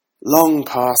Long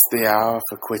past the hour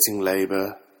for quitting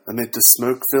labour, amid the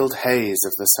smoke-filled haze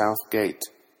of the south gate,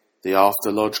 the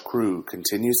after-lodge crew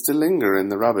continues to linger in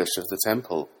the rubbish of the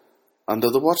temple, under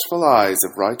the watchful eyes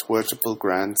of Right Worshipful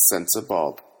Grand Censor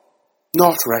Bob.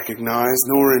 Not recognised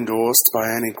nor endorsed by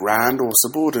any grand or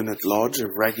subordinate lodge of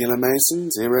regular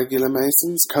masons, irregular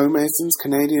masons, co-masons,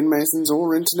 Canadian masons,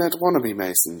 or internet wannabe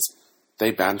masons, they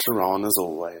banter on as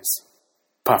always.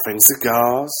 Puffing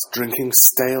cigars, drinking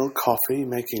stale coffee,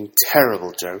 making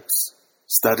terrible jokes,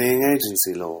 studying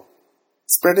agency law,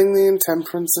 spreading the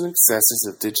intemperance and excesses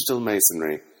of digital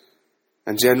masonry,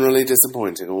 and generally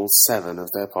disappointing all 7 of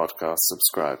their podcast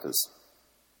subscribers.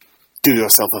 Do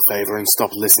yourself a favour and stop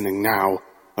listening now.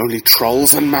 Only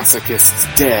trolls and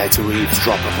masochists dare to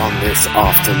eavesdrop upon this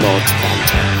after-lodge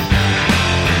banter.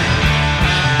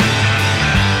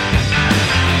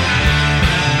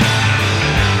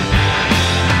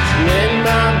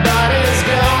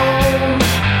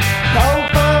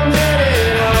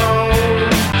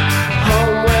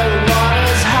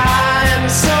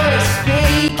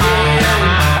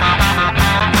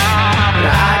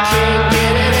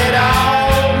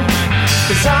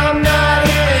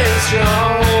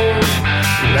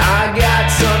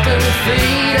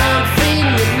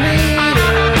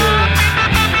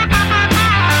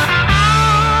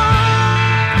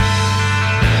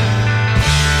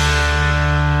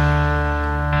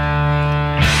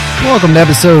 Welcome to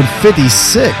episode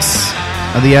 56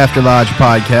 of the After Lodge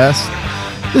podcast.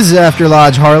 This is After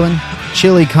Lodge Harlan,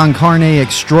 chili con carne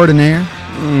extraordinaire,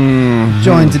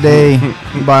 joined today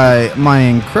by my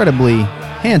incredibly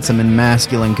handsome and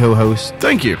masculine co-host.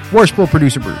 Thank you. Worshipful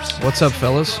producer Bruce. What's up,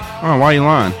 fellas? Oh, why are you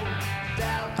lying?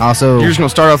 Also, You're just going to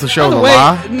start off the show with a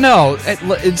lie? No,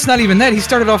 it's not even that. He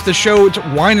started off the show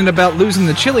whining about losing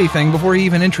the chili thing before he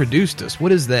even introduced us.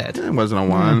 What is that? It wasn't a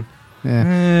whine.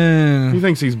 yeah. He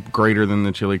thinks he's greater than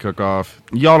the chili cook-off.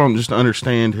 Y'all don't just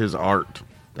understand his art.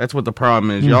 That's what the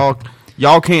problem is.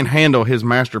 Y'all can't handle his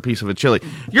masterpiece of a chili.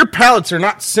 Your palates are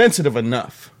not sensitive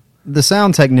enough. The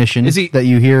sound technician that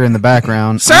you hear in the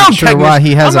background, I'm not sure why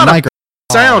he has a microphone.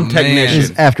 Sound technician.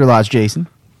 Is After Lodge Jason.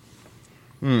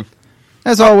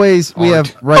 As always, we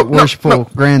have Right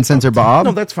Worshipful Grand Censor Bob.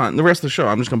 No, that's fine. The rest of the show,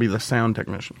 I'm just going to be the sound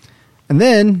technician. And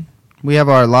then we have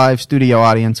our live studio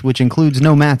audience, which includes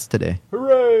no mats today.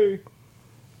 Hooray!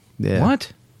 Yeah.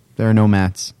 What? There are no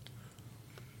mats.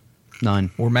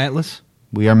 None. We're matless?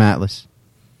 We are matless.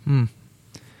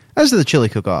 As to the chili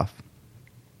cook-off.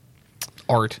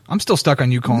 Art. I'm still stuck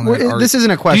on you calling that art. This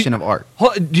isn't a question of art.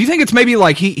 Do you think it's maybe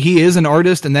like he is an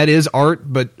artist and that is art,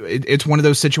 but it's one of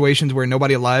those situations where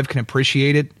nobody alive can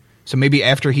appreciate it? So maybe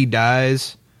after he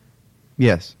dies...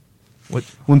 Yes. What?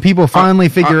 When people finally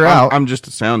figure out... I'm just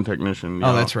a sound technician.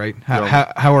 Oh, that's right.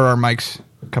 How are our mics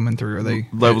coming through? Are they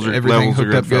levels are everything hooked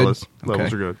good, up good? fellas.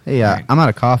 Levels are good. Hey, I'm out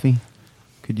of coffee.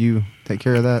 Could you take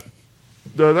care of that?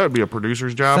 That would be a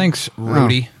producer's job. Thanks,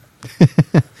 Rudy.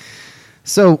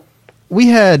 So, we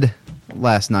had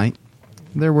last night,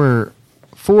 there were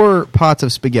 4 pots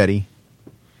of spaghetti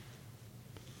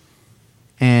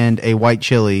and a white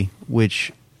chili,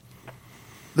 which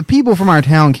the people from our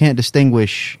town can't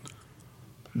distinguish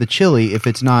the chili if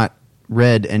it's not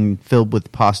red and filled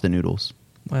with pasta noodles.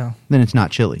 Well, then it's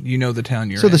not chili. You know the town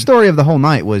you're in. So the story of the whole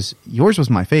night was, yours was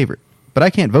my favorite, but I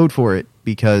can't vote for it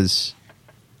because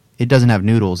it doesn't have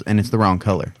noodles and it's the wrong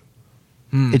color.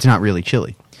 It's not really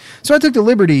chili. So I took the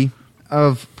liberty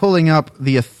of pulling up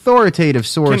the authoritative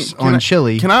source on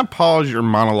chili. Can I pause your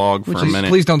monologue for a minute?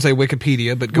 Please don't say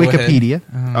Wikipedia, but go ahead.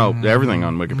 Wikipedia. Everything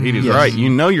on Wikipedia is yes. right. You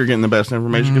know you're getting the best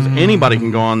information because anybody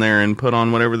can go on there and put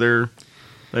on whatever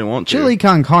they want to. Chili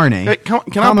con carne. Hey,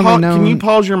 can you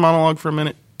pause your monologue for a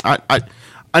minute?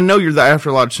 I know you're the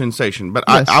After Lodge sensation, but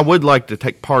yes. I would like to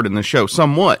take part in the show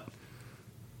somewhat.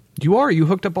 You are. You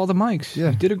hooked up all the mics.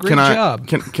 Yeah. You did a great job.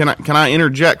 Can I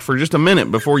interject for just a minute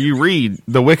before you read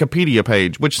the Wikipedia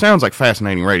page, which sounds like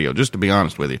fascinating radio, just to be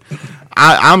honest with you.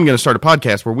 I'm going to start a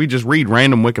podcast where we just read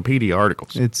random Wikipedia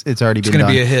articles. It's already been done. It's going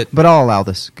to be a hit. But I'll allow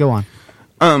this. Go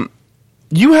on.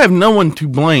 You have no one to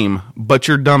blame but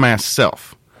your dumbass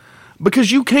self.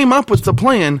 Because you came up with the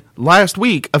plan last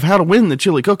week of how to win the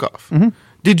chili cook-off. Mm-hmm.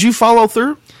 Did you follow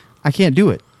through? I can't do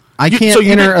it. I can't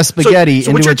enter a spaghetti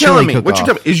into a chili cook-off. What you're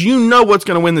telling me is you know what's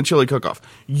going to win the chili cook-off.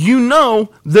 You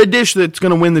know the dish that's going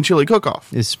to win the chili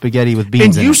cook-off. Is spaghetti with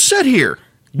beans in it. And you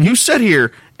sat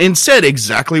here and said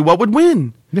exactly what would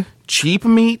win. Yeah. Cheap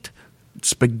meat,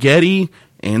 spaghetti,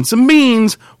 and some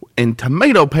beans, and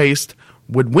tomato paste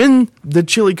would win the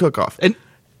chili cook-off.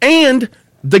 And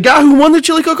the guy who won the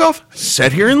chili cook-off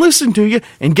sat here and listened to you,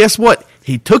 and guess what?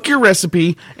 He took your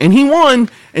recipe and he won,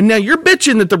 and now you're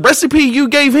bitching that the recipe you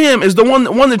gave him is the one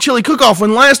that won the chili cook-off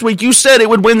when last week you said it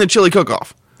would win the chili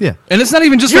cook-off. Yeah. And it's not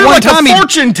even just You're the one like time. a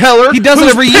fortune teller. He does it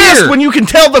who's every pissed year. when you can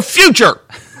tell the future.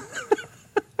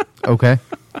 Okay.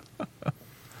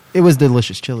 It was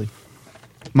delicious chili.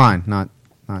 Mine, not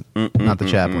the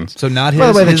chaplain's. So not his.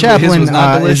 By the way, the his chaplain was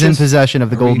not is in delicious? possession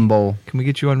of the Are we- golden bowl. Can we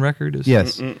get you on record?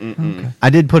 Yes. Okay. I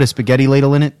did put a spaghetti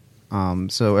ladle in it,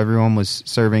 so everyone was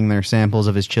serving their samples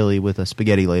of his chili with a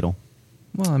spaghetti ladle.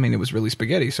 Well, I mean, it was really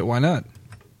spaghetti, so why not?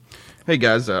 Hey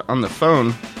guys, on the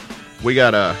phone, we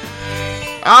got a.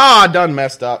 I done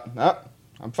messed up. Oh,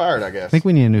 I'm fired, I guess. I think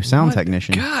we need a new sound What?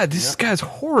 technician. God, this guy's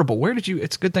horrible. Where did you?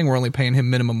 It's a good thing we're only paying him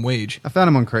minimum wage. I found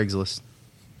him on Craigslist.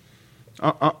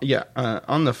 Yeah,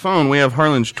 on the phone we have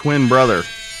Harlan's twin brother.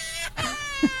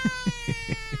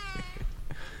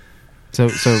 So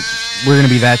we're gonna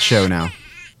be that show now.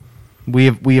 We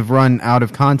have run out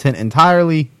of content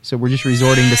entirely, so we're just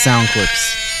resorting to sound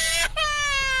clips.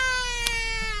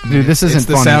 Dude, this It's isn't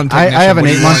the funny. sound I technician. have an What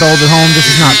do you 8-month-old at home.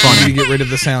 This is not You need funny. to get rid of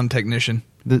the sound technician.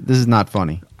 This is not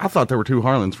funny. I thought there were two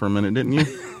Harlans for a minute, didn't you?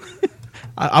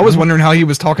 I was wondering how he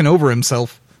was talking over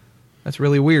himself. That's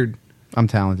really weird. I'm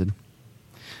talented.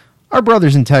 Our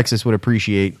brothers in Texas would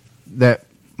appreciate that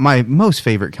my most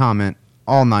favorite comment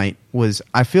all night was,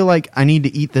 I feel like I need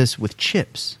to eat this with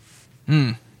chips.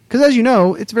 Because as you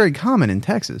know, it's very common in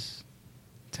Texas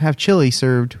to have chili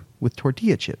served with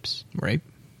tortilla chips. Right?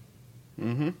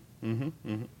 And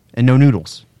no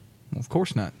noodles. Well, of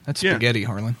course not. That's Yeah. spaghetti,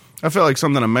 Harlan. I felt like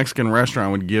something a Mexican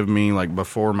restaurant would give me, like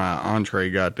before my entree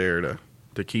got there,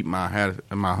 to keep my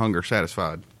hunger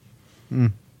satisfied.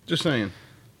 Just saying.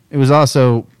 It was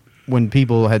also when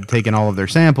people had taken all of their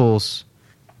samples,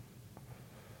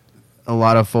 a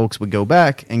lot of folks would go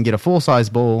back and get a full-size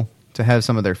bowl to have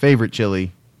some of their favorite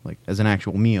chili, like as an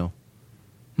actual meal.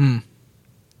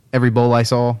 Every bowl I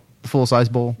saw, the full-size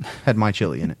bowl, had my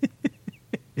chili in it.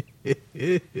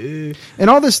 And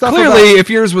all this stuff Clearly, about, if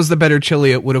yours was the better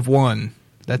chili, it would have won.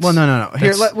 That's, well, no.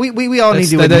 Here, that's- we all need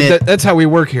that's, to admit... that's how we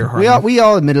work here, Harlan. We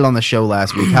all admitted on the show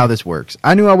last week how this works.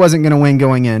 I knew I wasn't going to win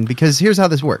going in because here's how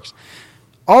this works.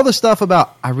 All the stuff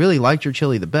about, I really liked your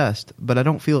chili the best, but I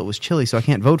don't feel it was chili, so I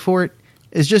can't vote for it,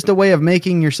 is just a way of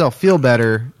making yourself feel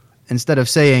better instead of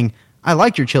saying, I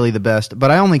liked your chili the best,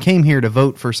 but I only came here to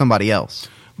vote for somebody else.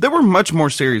 There were much more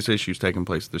serious issues taking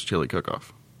place at this chili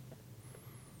cook-off.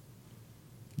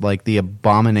 Like the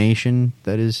abomination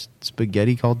that is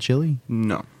spaghetti called chili?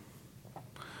 No.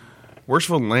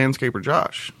 Worshipful landscaper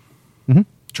Josh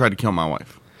tried to kill my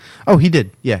wife. Oh, he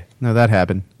did. Yeah. No, that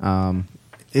happened.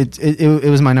 It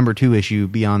was my number 2 issue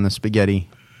beyond the spaghetti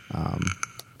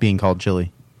being called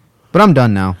chili. But I'm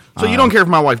done now. So you don't care if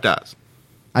my wife dies,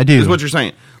 I do. is what you're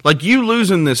saying. Like, you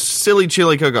losing this silly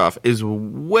chili cook-off is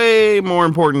way more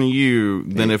important to you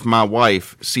than if my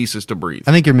wife ceases to breathe.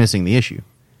 I think you're missing the issue.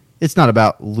 It's not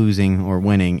about losing or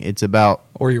winning. It's about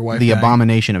Or your wife the dying.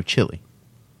 abomination of chili.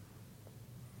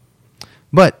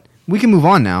 But we can move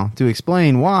on now to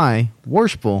explain why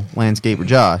worshipful landscaper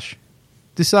Josh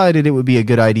decided it would be a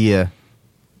good idea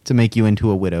to make you into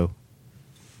a widow.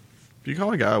 Do you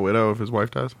call a guy a widow if his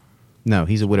wife dies? No,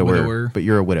 he's a widower, Widower. but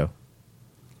you're a widow.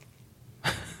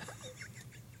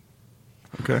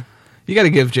 Okay. You got to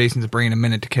give Jason's brain a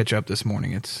minute to catch up this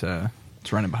morning. It's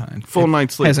running behind. Full It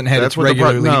night's sleep. Hasn't had That's its what the pro-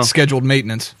 regularly no. scheduled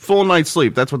maintenance. Full night's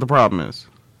sleep. That's what the problem is.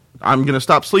 I'm going to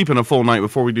stop sleeping a full night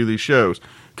before we do these shows.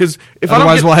 Because if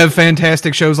Otherwise, we'll have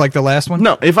fantastic shows like the last one.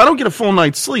 No, if I don't get a full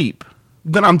night's sleep,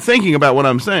 then I'm thinking about what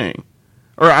I'm saying.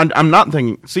 Or I'm not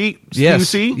thinking. See? Yes. You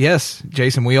see? Yes,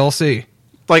 Jason, we all see.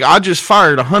 Like, I just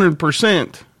fired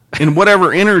 100%, and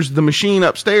whatever enters the machine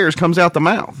upstairs comes out the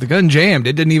mouth. The gun jammed.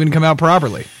 It didn't even come out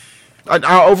properly. I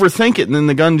overthink it, and then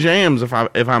the gun jams if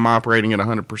I'm operating at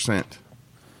 100%.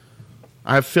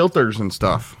 I have filters and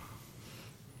stuff.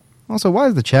 Also, why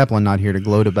is the chaplain not here to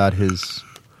gloat about his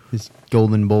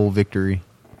Golden Bowl victory?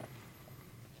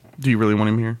 Do you really want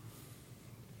him here?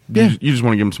 Yeah. You just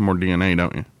want to give him some more DNA,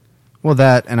 don't you? Well,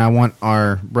 that, and I want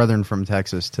our brethren from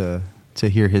Texas to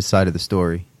hear his side of the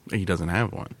story. He doesn't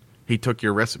have one. He took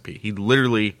your recipe. He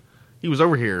was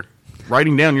over here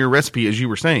writing down your recipe as you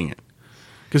were saying it.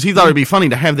 Because he thought it'd be funny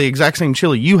to have the exact same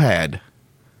chili you had.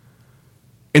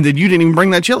 And then you didn't even bring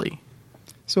that chili.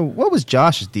 So what was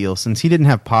Josh's deal since he didn't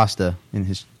have pasta in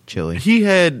his chili? He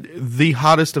had the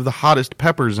hottest of the hottest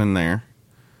peppers in there.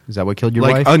 Is that what killed your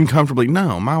Like wife? uncomfortably.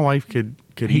 No, my wife could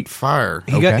eat fire.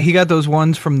 He got those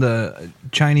ones from the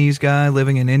Chinese guy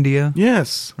living in India.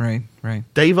 Yes. Right.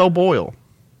 Dave O'Boyle.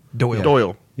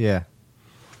 Doyle. Yeah.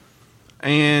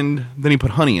 And then he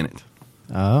put honey in it.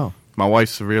 Oh. My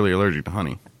wife's severely allergic to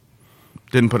honey.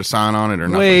 Didn't put a sign on it or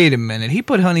nothing. Wait a minute. He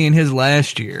put honey in his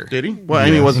last year. Did he? Well,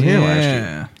 Amy wasn't here last year.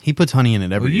 Yeah. He puts honey in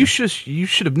it every Well, year. you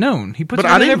should have known. He puts But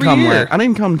honey I didn't every come. year. I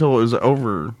didn't come until it was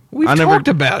over. We've I talked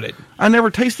about it. I never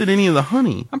tasted any of the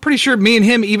honey. I'm pretty sure me and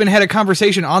him even had a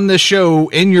conversation on this show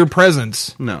in your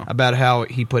presence. No. About how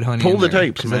he put honey Pull in the there,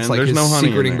 tapes, 'cause man. That's like There's his no honey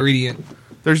in secret there. ingredient.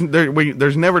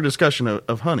 There's never discussion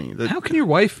of honey. How can your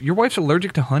wife's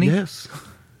allergic to honey? Yes. What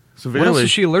else Severely.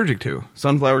 is she allergic to?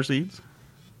 Sunflower seeds.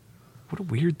 What a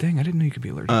weird thing. I didn't know you could be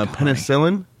allergic to honey.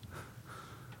 Penicillin.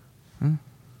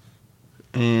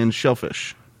 And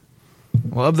shellfish.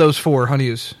 Well, of those four, honey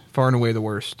is far and away the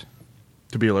worst.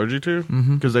 To be allergic to?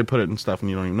 Because they put it in stuff and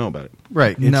you don't even know about it.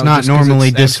 Right. It's No, not just 'cause normally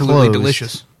it's absolutely disclosed.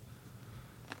 delicious.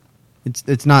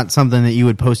 It's not something that you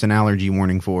would post an allergy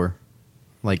warning for,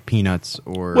 like peanuts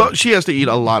or. Well, she has to eat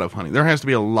a lot of honey. There has to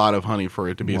be a lot of honey for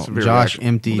it to be a Well, severe Josh reaction.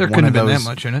 emptied Well, there one couldn't of have been those. that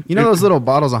much in it. You know those little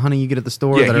bottles of honey you get at the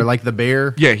store Yeah, that he- are like the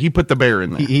bear. Yeah, he put the bear in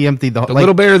there. He emptied the The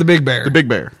little bear or the big bear? The big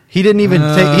bear. He didn't even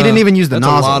he didn't even use the that's a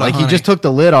nozzle. lot of Like he honey. just took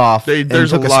the lid off and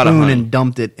There's a took a lot of spoon honey. and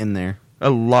dumped it in there. A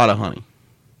lot of honey.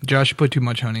 Josh, you put too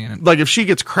much honey in it. Like if she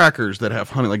gets crackers that have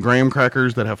honey, like graham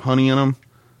crackers that have honey in them,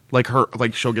 like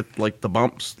she'll get like the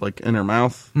bumps like in her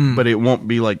mouth, but it won't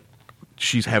be like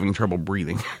she's having trouble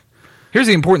breathing. Here's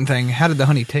the important thing. How did the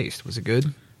honey taste? Was it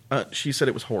good? She said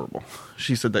it was horrible.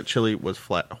 She said that chili was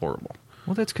flat horrible.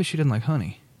 Well, that's because she didn't like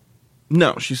honey.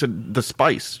 No, she said the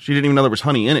spice. She didn't even know there was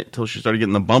honey in it until she started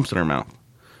getting the bumps in her mouth.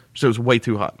 So it was way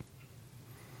too hot.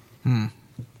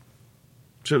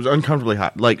 So it was uncomfortably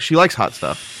hot. Like she likes hot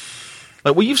stuff.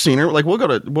 Like well, you've seen her. Like we'll go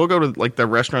to like the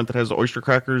restaurant that has the oyster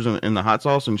crackers and the hot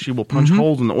sauce, and she will punch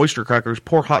holes in the oyster crackers,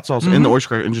 pour hot sauce in the oyster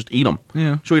crackers, and just eat them.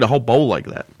 Yeah. She'll eat a whole bowl like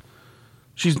that.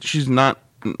 She's not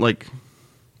like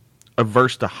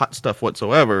averse to hot stuff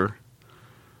whatsoever,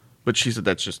 but she said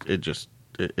that's just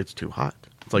it's too hot.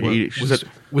 It's like she said,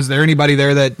 Was there anybody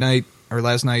there that night or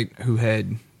last night who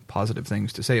had positive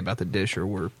things to say about the dish, or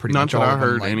were pretty not much that all I of them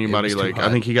heard like, anybody it was too like. hot?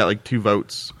 I think he got like 2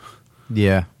 votes.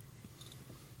 Yeah.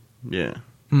 Yeah,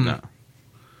 no.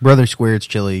 Brother Squared's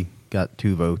chili got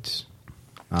 2 votes.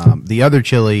 The other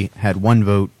chili had 1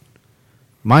 vote.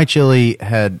 My chili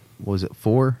had, was it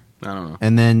 4? I don't know.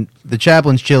 And then the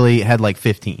chaplain's chili had like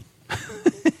 15.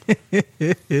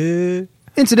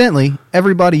 Incidentally,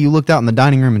 everybody you looked out in the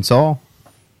dining room and saw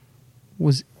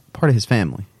was part of his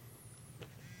family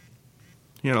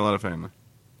He had a lot of family.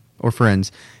 or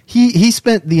friends. He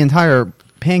spent the entire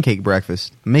pancake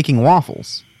breakfast making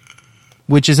waffles,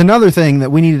 which is another thing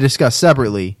that we need to discuss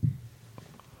separately.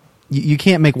 You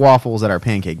can't make waffles at our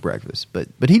pancake breakfast, but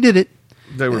he did it.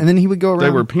 And then he would go around. They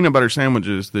were peanut butter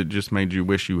sandwiches that just made you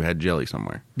wish you had jelly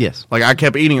somewhere. Yes. Like I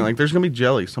kept eating it. Like there's gonna be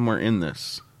jelly somewhere in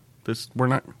this. We're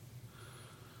not.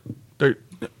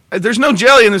 There's no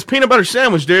jelly in this peanut butter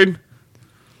sandwich, dude.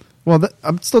 Well,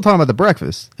 I'm still talking about the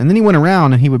breakfast. And then he went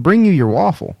around and he would bring you your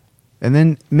waffle and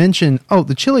then mention, oh,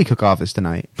 the chili cook-off is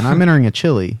tonight, and I'm entering a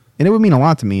chili. And it would mean a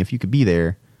lot to me if you could be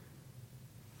there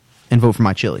and vote for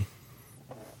my chili.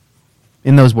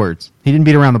 In those words. He didn't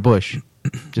beat around the bush.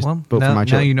 Just vote for my now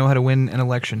chili. you know how to win an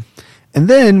election. And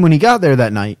then when he got there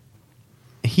that night,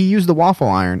 he used the waffle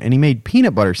iron and he made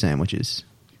peanut butter sandwiches.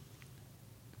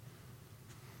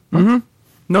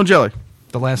 No jelly.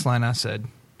 The last line I said.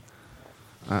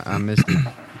 I missed it.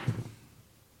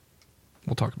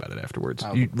 We'll talk about it afterwards.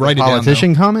 Oh, You the write it down.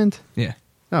 politician comment? Though. Yeah.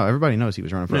 No, everybody knows he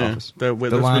was running for Yeah. office. The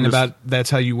line about that's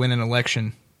how you win an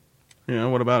election. Yeah.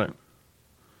 What about it?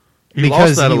 He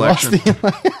Because lost that he lost election.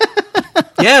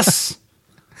 Yes.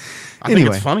 I think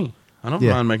Anyway. it's funny. I don't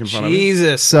Yeah. mind making fun of it.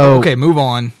 Jesus. So- okay, move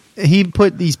on. He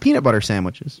put these peanut butter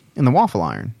sandwiches in the waffle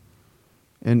iron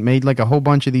and made like a whole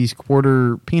bunch of these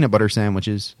quarter peanut butter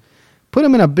sandwiches, put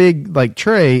them in a big like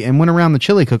tray, and went around the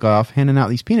chili cook-off handing out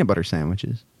these peanut butter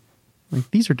sandwiches. Like,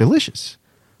 these are delicious.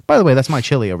 By the way, that's my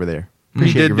chili over there. He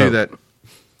Appreciate did your do vote. that.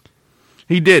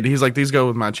 He did. He's like, these go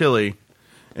with my chili.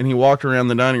 And he walked around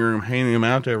the dining room handing them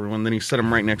out to everyone. Then he set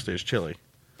them right next to his chili.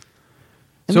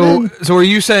 And So, then- so are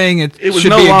you saying it was should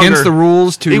no be longer- against the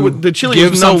rules to the chili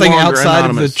give was no something longer outside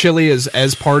anonymous. of the chili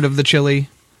as part of the chili?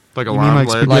 Like a You mean lime like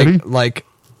blade. spaghetti? Like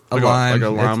a Like a- lime. like a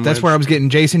lime That's wedge? where I was getting.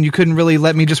 Jason, you couldn't really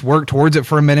let me just work towards it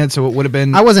for a minute, so it would have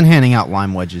been. I wasn't handing out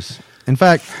lime wedges. In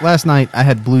fact, last night I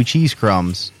had blue cheese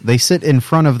crumbs. They sit in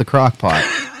front of the crock pot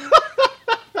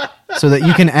so that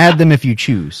you can add them if you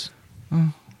choose.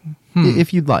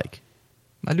 If you'd like.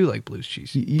 I do like blue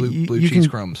cheese. You Blue cheese can-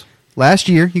 crumbs. Last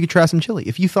year, you could try some chili.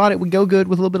 If you thought it would go good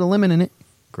with a little bit of lemon in it,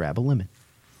 grab a lemon.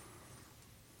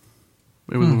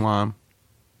 It was lime.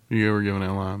 You ever given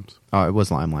out limes? Oh, it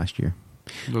was lime last year.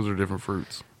 Those are different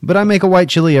fruits. But I make a white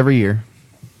chili every year.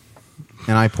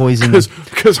 and I poison.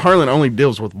 Because Harlan only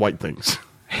deals with white things.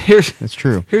 That's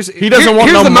true. He doesn't want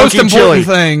here's no the most monkey important chili.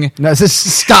 thing. No,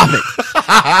 stop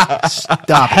it.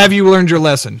 Stop. Have you learned your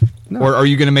lesson, or are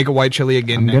you going to make a white chili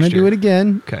again? I'm going to do it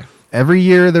again. Okay. Every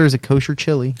year there's a kosher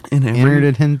chili.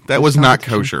 That was not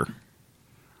kosher.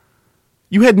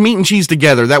 You had meat and cheese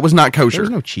together. That was not kosher. There's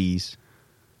no cheese.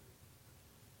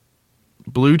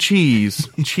 Blue cheese.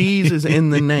 Cheese is in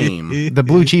the name. The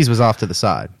blue cheese was off to the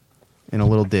side in a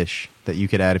little dish that you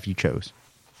could add if you chose.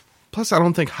 Plus, I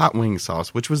don't think hot wing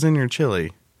sauce, which was in your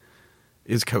chili,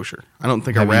 is kosher. I don't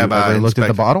think Have a rabbi you ever looked at the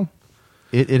inspected- bottle?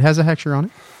 It has a hechsher on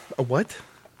it. A what?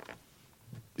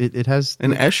 It has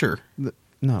An Escher. no.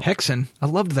 Hexen. I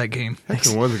loved that game.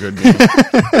 It was a good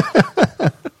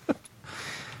game.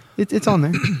 It's on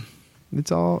there.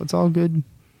 It's all good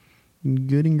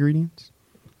ingredients.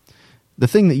 The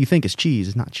thing that you think is cheese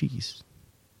is not cheese.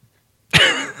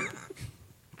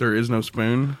 There is no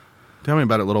spoon. Tell me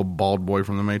about it, little bald boy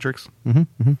from the Matrix.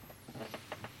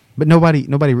 But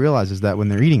nobody realizes that when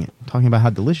they're eating it, talking about how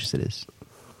delicious it is.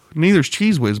 Neither's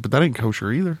Cheese Whiz, but that ain't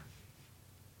kosher either.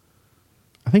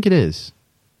 I think it is.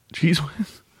 Cheese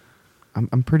Whiz?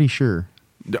 I'm pretty sure.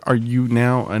 Are you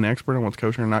now an expert on what's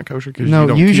kosher and not kosher? 'Cause No, you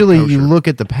don't keep usually you kosher. look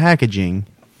at the packaging,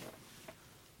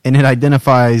 and it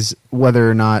identifies whether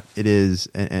or not it is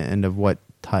and of what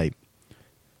type.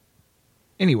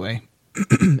 Anyway,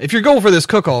 if your goal for this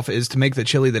cook-off is to make the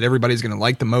chili that everybody's going to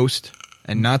like the most,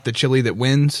 and not the chili that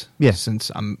wins, Yeah. since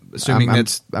I'm assuming I'm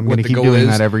that's gonna what the keep goal doing is,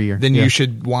 that every year. then Yeah. you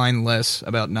should whine less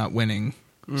about not winning,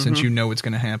 since you know it's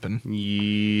going to happen.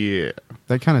 Yeah.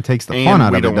 That kind of takes the And fun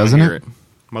out we of don't it, wanna doesn't hear it?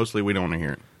 Mostly we don't want to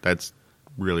hear it. That's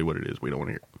really what it is. We don't want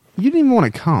to hear it. You didn't even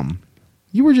want to come.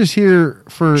 You were just here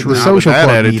for True. the Not social with that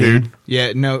club attitude. meeting.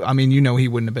 Yeah, no, I mean, he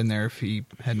wouldn't have been there if he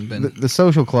hadn't been. The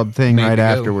social club thing Made right to go.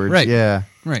 afterwards. Right. Yeah.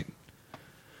 Right.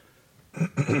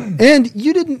 And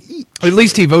you didn't eat. At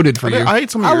least he voted for you. I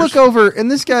ate some of I yours. look over, and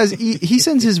this guy's he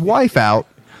sends his wife out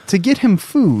to get him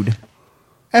food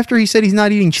after he said he's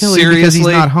not eating chili because he's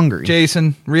not hungry.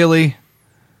 Jason, really?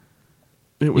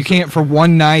 It You was can't for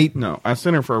one night? No, I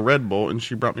sent her for a Red Bull, and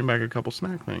she brought me back a couple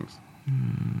snack things.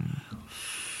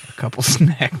 A couple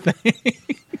snack things.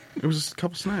 It was just a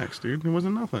couple snacks, dude. It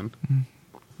wasn't nothing.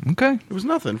 Okay. It was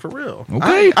nothing, for real.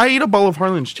 Okay. I ate a bowl of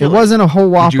Harlan's It chili. wasn't a whole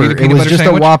Did you eat Whopper. a It peanut was butter just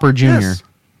sandwich? a Whopper Junior. Yes.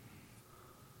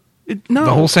 The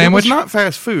whole sandwich? It was not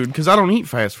fast food, because I don't eat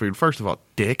fast food, first of all,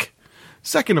 dick.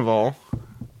 Second of all,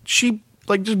 she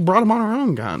just brought them on her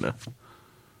own, kind of.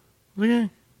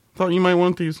 Okay. Thought you might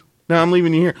want these. Now I'm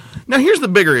leaving you here. Now here's the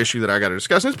bigger issue that I got to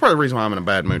discuss, and it's part of the reason why I'm in a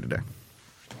bad mood today.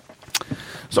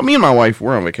 So me and my wife,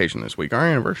 we're on vacation this week. Our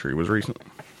anniversary was recent.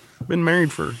 Been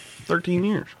married for 13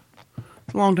 years.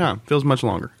 It's a long time. Feels much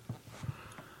longer.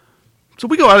 So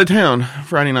we go out of town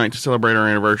Friday night to celebrate our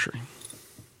anniversary.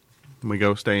 We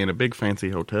go stay in a big fancy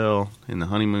hotel in the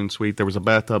honeymoon suite. There was a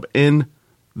bathtub in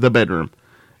the bedroom.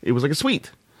 It was like a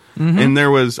suite. Mm-hmm. And there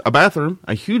was a bathroom,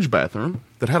 a huge bathroom,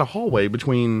 that had a hallway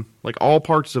between all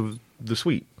parts of the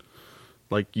suite.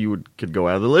 Like you could go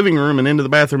out of the living room and into the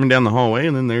bathroom and down the hallway,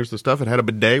 and then there's the stuff. It had a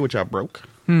bidet, which I broke.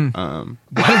 Why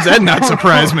does that not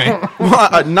surprise me?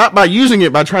 Well, not by using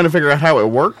it, by trying to figure out how it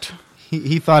worked.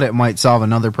 He thought it might solve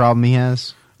another problem he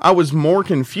has. I was more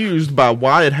confused by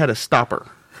why it had a stopper.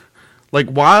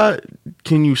 Why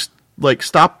can you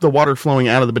stop the water flowing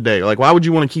out of the bidet? Why would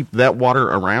you want to keep that water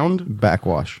around?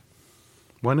 Backwash.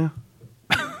 What now?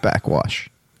 Backwash.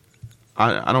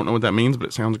 I don't know what that means, but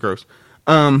it sounds gross.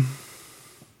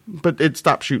 But it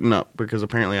stopped shooting up because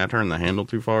apparently I turned the handle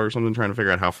too far or something, trying to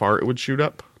figure out how far it would shoot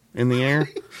up in the air.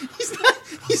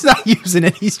 He's not using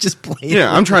it. He's just playing.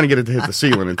 Yeah, I'm trying to get it to hit the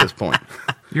ceiling at this point.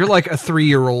 You're like a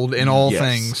 3-year-old in all Yes.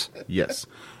 things. Yes.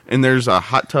 And there's a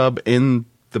hot tub in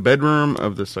the bedroom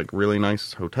of this really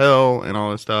nice hotel and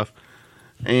all this stuff.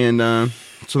 And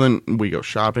so then we go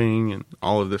shopping and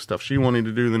all of this stuff she wanted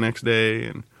to do the next day.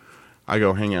 And I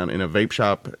go hang out in a vape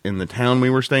shop in the town we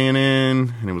were staying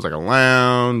in. And it was like a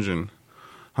lounge, and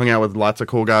hung out with lots of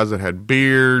cool guys that had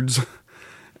beards.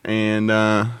 And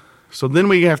so then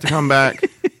we have to come back.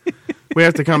 We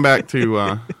have to come back to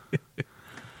our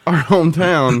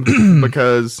hometown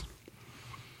because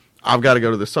I've got to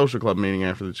go to the social club meeting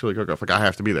after the chili cook-off. I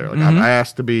have to be there. I've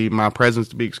asked my presence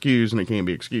to be excused, and it can't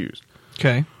be excused.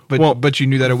 Okay. But you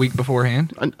knew that a week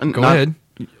beforehand? Go ahead.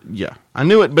 Yeah, I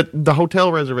knew it, but the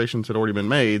hotel reservations had already been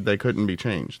made. They couldn't be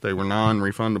changed. They were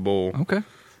non-refundable. Okay.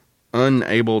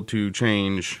 Unable to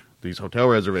change these hotel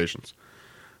reservations.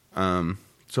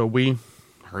 So we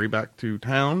hurry back to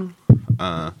town,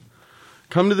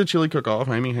 come to the chili cook-off.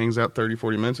 Amy hangs out 30,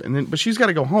 40 minutes, but she's got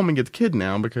to go home and get the kid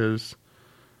now because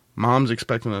Mom's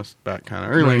expecting us back kind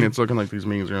of early, and it's looking like these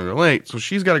meetings are going to go late. So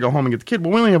she's got to go home and get the kid.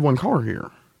 Well, we only have one car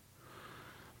here.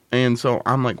 And so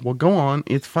I'm like, well, go on.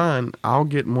 It's fine. I'll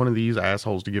get one of these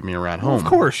assholes to give me a ride home. Of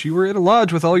course. You were at a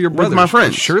lodge with all your brothers. With my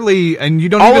friends. Surely, and you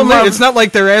don't All even of my- live. It's not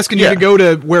like they're asking you Yeah. to go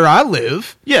to where I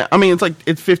live. Yeah, I mean,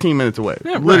 it's 15 minutes away.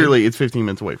 Yeah, right. Literally, it's 15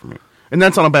 minutes away from me. And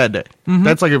that's on a bad day.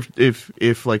 That's like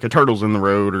if like a turtle's in the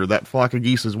road or that flock of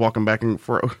geese is walking back and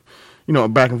forth,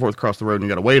 back and forth across the road and you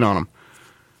got to wait on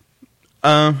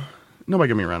them. Nobody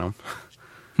give me a ride home.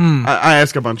 I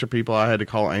asked a bunch of people. I had to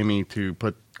call Amy to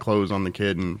put clothes on the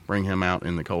kid and bring him out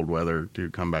in the cold weather to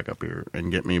come back up here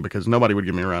and get me because nobody would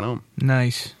give me a ride home.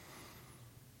 Nice.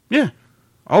 Yeah.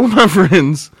 All of my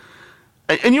friends.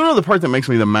 And you know the part that makes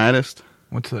me the maddest?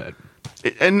 What's that?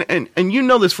 And you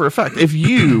know this for a fact. If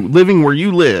you, living where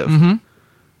you live,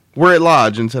 were at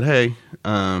Lodge and said, hey,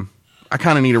 I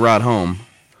kind of need a ride home.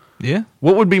 Yeah.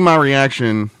 What would be my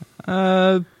reaction?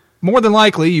 More than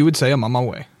likely, you would say, I'm on my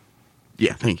way.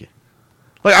 Yeah, thank you.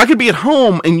 Like, I could be at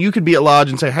home and you could be at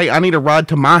Lodge and say, hey, I need a ride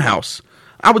to my house.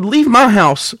 I would leave my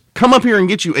house, come up here and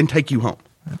get you, and take you home.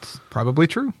 That's probably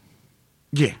true.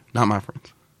 Yeah, not my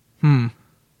friends.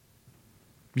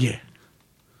 Yeah.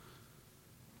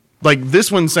 Like,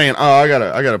 this one's saying, oh, I got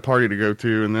a party to go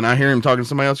to, and then I hear him talking to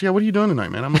somebody else. Yeah, what are you doing tonight,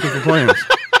 man? I'm looking for plans.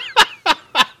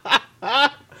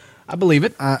 I believe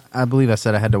it. I believe I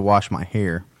said I had to wash my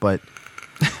hair, but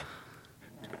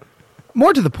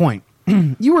more to the point,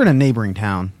 you were in a neighboring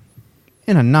town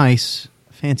in a nice,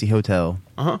 fancy hotel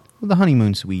with a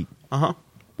honeymoon suite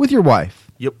with your wife.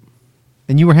 Yep.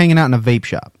 And you were hanging out in a vape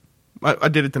shop. I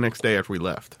did it the next day after we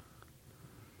left.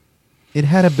 It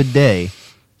had a bidet.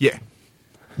 Yeah.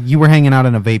 You were hanging out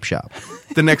in a vape shop.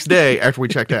 The next day after we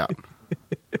checked out.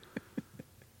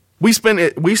 We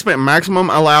spent maximum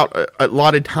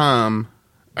allotted time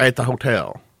at the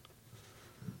hotel.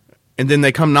 And then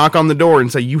they come knock on the door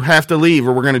and say, you have to leave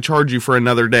or we're going to charge you for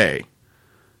another day.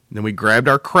 And then we grabbed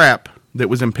our crap that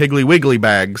was in Piggly Wiggly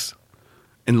bags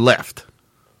and left.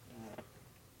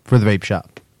 For the vape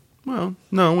shop. Well,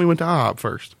 no, we went to IHOP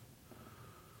first.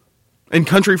 And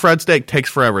Country Fried Steak takes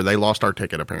forever. They lost our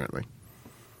ticket, apparently.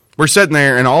 We're sitting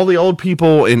there, and all the old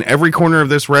people in every corner of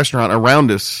this restaurant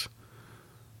around us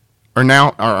are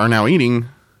now eating,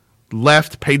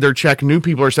 left, paid their check. New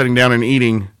people are sitting down and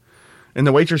eating. And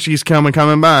the waitress, she's coming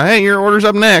by. Hey, your order's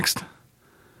up next.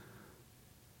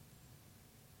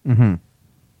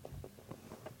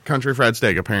 Country Fried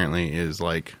Steak, apparently, is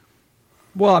like...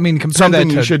 Well, I mean, compare something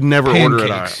that to you should never order at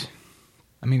pancakes. IHOP.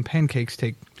 I mean, pancakes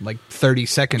take like 30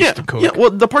 seconds Yeah, to cook. yeah. Well,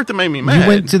 the part that made me mad... You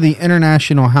went to the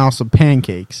International House of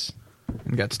Pancakes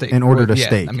And got steak. and ordered a Yeah,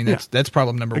 steak. I mean, that's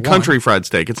problem number one. Country Fried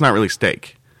Steak. It's not really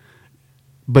steak.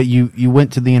 But you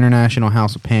went to the International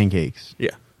House of Pancakes. Yeah.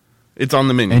 It's on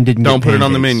the menu. And didn't Don't get put it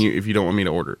on the pancakes. menu if you don't want me to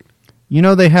order it. You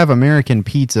know they have American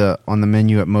pizza on the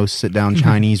menu at most sit-down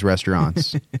Chinese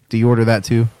restaurants. Do you order that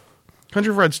too?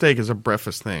 Country Fried Steak is a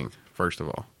breakfast thing, first of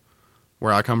all.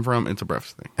 Where I come from, it's a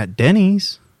breakfast thing. At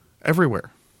Denny's,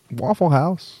 Everywhere. Waffle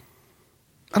House.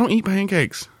 I don't eat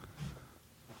pancakes.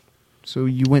 So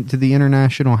you went to the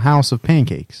International House of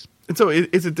Pancakes. And so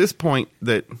it's at this point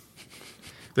that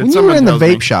When you were someone in the tells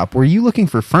me- vape shop, were you looking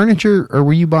for furniture or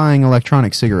were you buying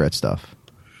electronic cigarette stuff?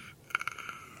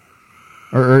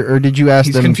 Or did you ask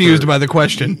He's them? confused for- by the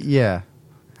question. Yeah.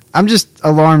 I'm just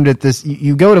alarmed at this.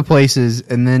 You go to places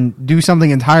and then do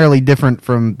something entirely different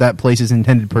from that place's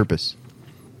intended purpose.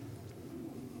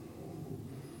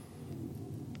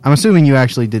 I'm assuming you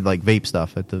actually did like vape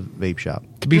stuff at the vape shop.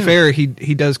 To be fair, he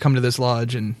does come to this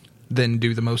lodge and then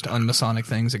do the most unmasonic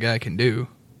things a guy can do.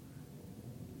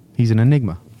 He's an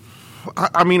enigma.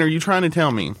 I mean, are you trying to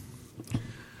tell me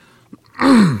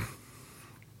that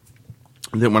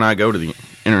when I go to the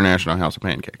International House of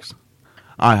Pancakes,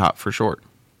 IHOP for short,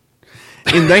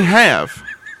 and they have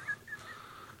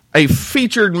a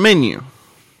featured menu.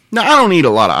 Now, I don't eat a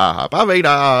lot of IHOP. I've ate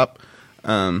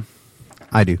IHOP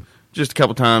I do. just a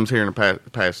couple times here in the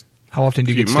past How often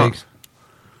do you few get months.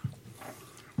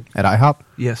 steaks? At IHOP?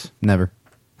 Yes. Never.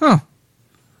 Huh.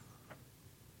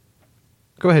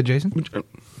 Go ahead, Jason.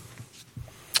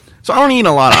 So I don't eat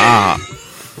a lot of IHOP.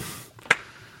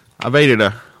 I've ate it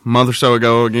a month or so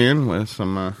ago again with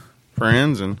some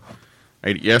friends, and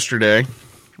ate it yesterday.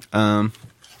 And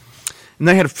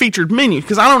they had a featured menu,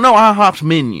 because I don't know IHOP's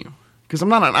menu, because I'm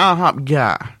not an IHOP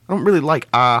guy. I don't really like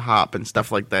IHOP and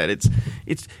stuff like that.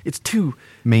 It's too...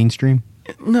 Mainstream?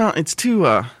 No, it's too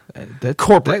That,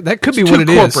 corporate. That could be It's what too it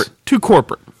is. corporate. Too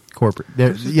corporate. Corporate.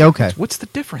 Yeah, okay. What's the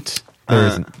difference? There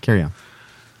isn't. Carry on.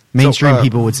 Mainstream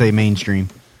people would say mainstream.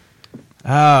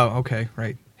 Oh, okay,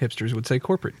 right. Hipsters would say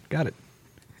corporate. Got it.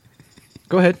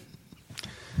 Go ahead.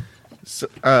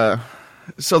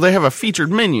 So they have a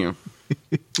featured menu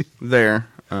there.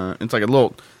 It's like a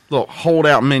little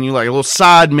holdout menu, like a little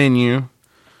side menu.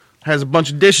 Has a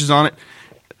bunch of dishes on it,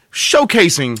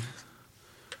 showcasing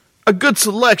a good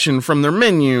selection from their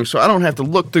menu, so I don't have to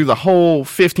look through the whole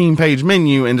 15-page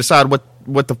menu and decide what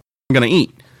the I'm going to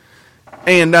eat.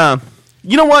 And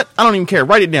you know what? I don't even care.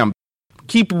 Write it down.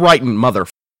 Keep writing, mother.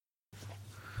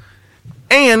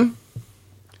 And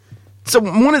so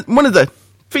one of the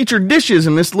featured dishes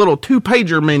in this little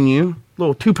 2-pager menu,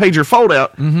 little 2-pager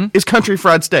fold-out, is country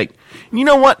fried steak. And you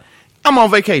know what? I'm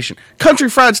on vacation. Country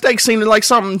fried steak seemed like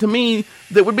something to me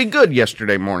that would be good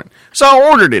yesterday morning. So I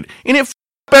ordered it, and it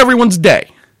f***ed up everyone's day.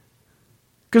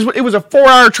 Because it was a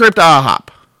 4-hour trip to IHOP.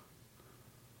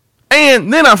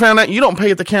 And then I found out you don't pay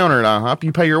at the counter at IHOP.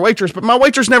 You pay your waitress. But my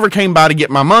waitress never came by to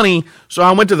get my money, so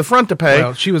I went to the front to pay.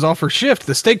 Well, she was off her shift.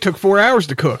 The steak took 4 hours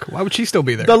to cook. Why would she still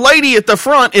be there? The lady at the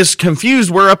front is confused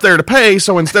we're up there to pay,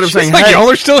 so instead of saying, like, hey, y'all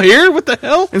are still here? What the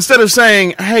hell? instead of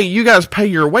saying, hey, you guys pay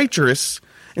your waitress,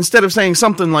 instead of saying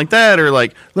something like that, or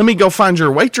like, let me go find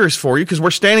your waitress for you, because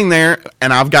we're standing there,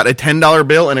 and I've got a $10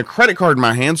 bill and a credit card in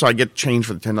my hand, so I get change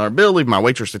for the $10 bill, leave my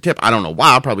waitress a tip. I don't know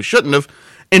why. I probably shouldn't have.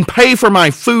 And pay for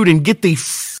my food and get the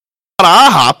out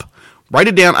of IHOP. Write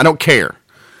it down. I don't care.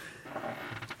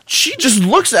 She just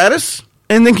looks at us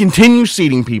and then continues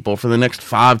seating people for the next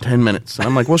 5-10 minutes. And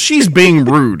I'm like, well, she's being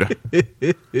rude.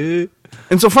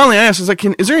 And so finally I asked, I was like,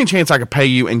 is there any chance I could pay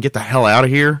you and get the hell out of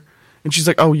here? And she's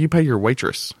like, oh, you pay your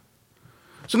waitress.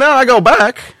 So now I go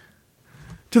back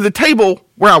to the table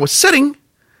where I was sitting.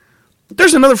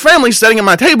 There's another family sitting at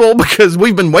my table because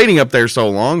we've been waiting up there so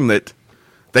long that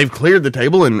they've cleared the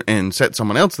table and set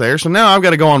someone else there. So now I've got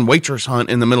to go on waitress hunt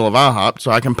in the middle of IHOP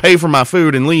so I can pay for my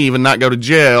food and leave and not go to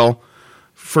jail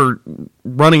for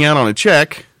running out on a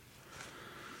check.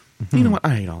 You know what?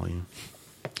 I hate all of you.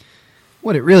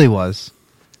 What it really was,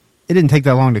 it didn't take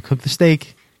that long to cook the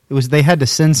steak. It was they had to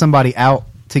send somebody out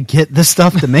to get the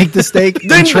stuff to make the steak.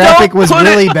 Then and traffic was put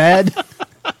really bad.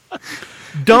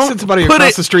 Don't Send somebody put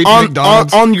across it the street to on,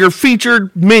 McDonald's. on your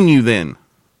featured menu then.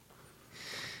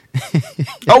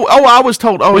 I was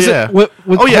told. Oh, Was yeah. hold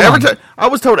on. I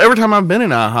was told every time I've been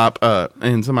in IHOP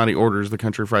and somebody orders the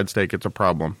country fried steak, it's a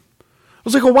problem. I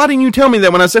was like, well, why didn't you tell me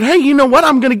that when I said, hey, you know what?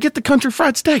 I'm going to get the country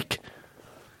fried steak.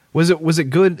 Was it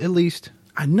good at least?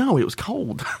 I know it was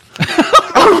cold.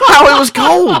 I don't know how it was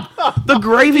cold. The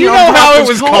gravy on top how it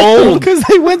was was cold. Because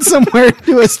they went somewhere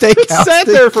to a steakhouse. Sat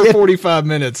there for 45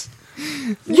 minutes.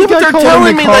 Yeah, but got they're cold in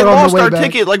telling the me car they on the lost way our back.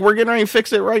 ticket. Like, we're getting ready to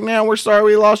fix it right now. We're sorry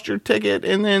we lost your ticket.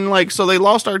 And then, like, so they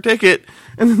lost our ticket.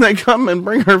 And then they come and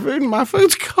bring our food, and my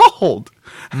food's cold.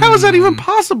 How is that even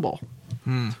possible?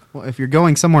 Well, if you're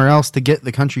going somewhere else to get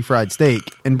the country fried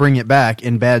steak and bring it back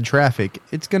in bad traffic,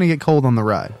 it's going to get cold on the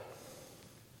ride.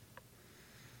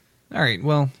 All right,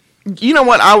 well, You know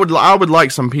what? I would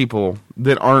like some people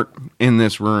that aren't in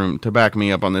this room to back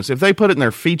me up on this. If they put it in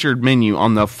their featured menu,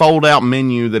 on the fold-out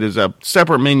menu that is a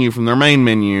separate menu from their main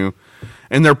menu,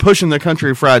 and they're pushing the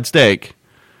country fried steak,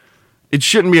 it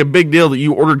shouldn't be a big deal that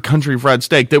you ordered country fried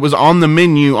steak that was on the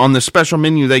menu, on the special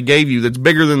menu they gave you that's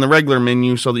bigger than the regular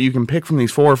menu so that you can pick from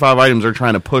these 4 or 5 items they're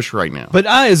trying to push right now. but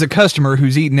I, as a customer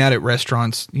who's eaten out at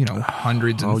restaurants,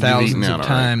 hundreds and you've thousands eaten out, of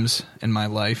all right. times in my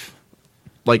life.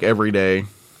 Like every day.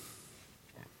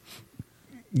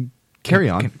 Carry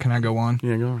on. Can I go on?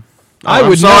 Yeah, go on. I I'm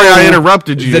would sorry know I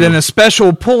interrupted you. That in a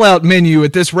special pull-out menu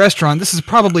at this restaurant, this is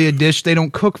probably a dish they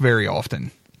don't cook very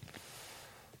often,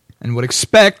 and would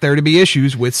expect there to be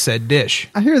issues with said dish.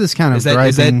 I hear this kind of Is that-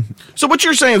 griping. So what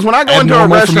you're saying is when I go into a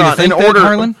Abnormal for me to restaurant and think that, order...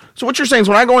 Harlan? So what you're saying is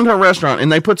when I go into a restaurant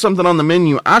and they put something on the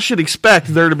menu, I should expect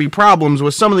there to be problems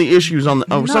with some of the issues on the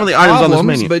some of the items on this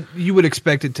menu. But you would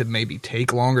expect it to maybe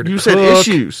take longer to You cook. said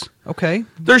issues. Okay.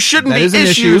 There shouldn't That be is an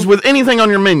issues issue. with anything on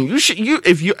your menu.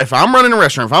 If I'm running a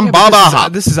restaurant, if I'm Yeah, Bob but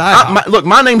IHOP, this is IHOP. Look,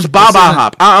 my name's Bob This isn't-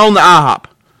 IHOP. I own the IHOP.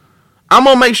 I'm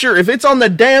gonna make sure if it's on the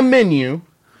damn menu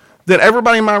that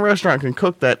everybody in my restaurant can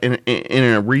cook that in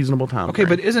a reasonable time. Okay,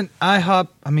 frame. but isn't IHOP,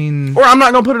 I mean, or I'm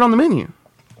not gonna put it on the menu.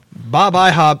 Bob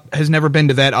IHOP has never been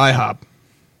to that IHOP.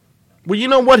 Well, you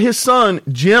know what? His son,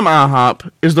 Jim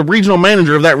IHOP, is the regional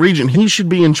manager of that region. He should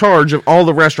be in charge of all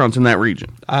the restaurants in that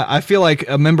region. I feel like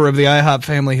a member of the IHOP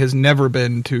family has never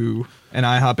been to an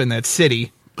IHOP in that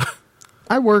city,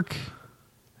 I work.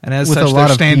 and as With a such, lot their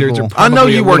of standards people. are I know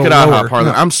probably you a work at little IHOP, lower.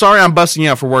 Harlan. No. I'm sorry I'm busting you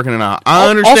out for working at IHOP. I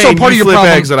understand Also, part you of your flip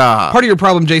problem, eggs at IHOP. part of your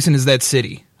problem, Jason, is that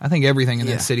city. I think everything in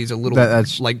Yeah. that city is a little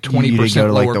That's like you need to 20% go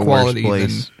to, like, lower the worst quality than.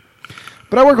 place.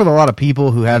 But I work with a lot of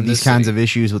people who have In these this kinds city. of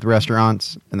issues with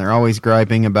restaurants, and they're always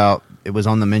griping about it was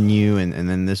on the menu, and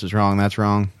then this was wrong, that's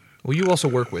wrong. Well, you also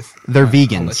work with. They're I'll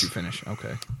vegans. let you finish.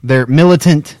 Okay. They're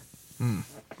militant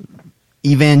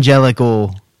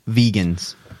evangelical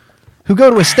vegans who go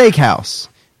to a steakhouse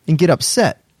and get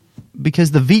upset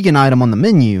because the vegan item on the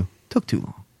menu took too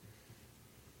long.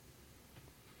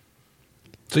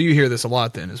 So you hear this a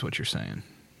lot then, is what you're saying.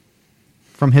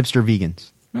 From hipster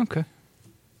vegans. Okay.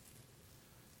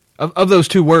 Of those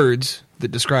two words that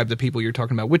describe the people you're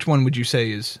talking about, which one would you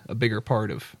say is a bigger part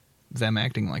of them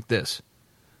acting like this?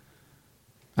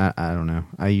 I don't know.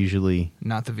 I usually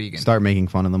Not the vegan. start making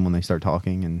fun of them when they start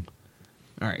talking, and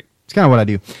All right. it's kind of what I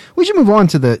do. We should move on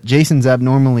to the Jason's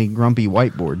abnormally grumpy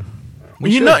whiteboard.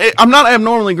 You know, I'm not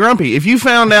abnormally grumpy. If you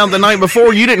found out the night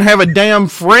before you didn't have a damn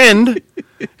friend,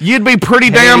 you'd be pretty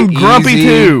damn grumpy easy,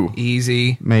 too.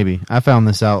 Easy. Maybe. I found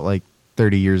this out like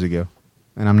 30 years ago,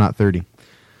 and I'm not 30.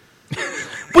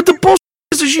 But the bullshit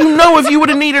is, you know, if you would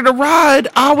have needed a ride,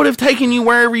 I would have taken you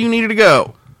wherever you needed to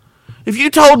go. If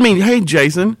you told me, hey,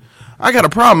 Jason, I got a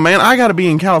problem, man. I got to be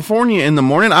in California in the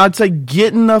morning, I'd say,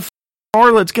 get in the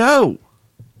car, let's go.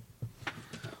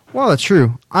 Well, that's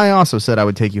true. I also said I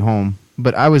would take you home,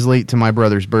 but I was late to my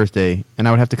brother's birthday, and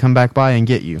I would have to come back by and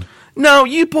get you. No,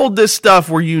 you pulled this stuff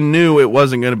where you knew it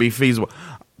wasn't going to be feasible.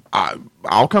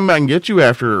 I'll come back and get you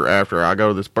after I go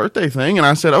to this birthday thing. And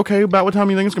I said, okay, about what time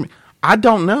do you think it's going to be? I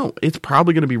don't know. It's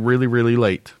probably going to be really, really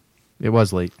late. It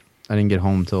was late. I didn't get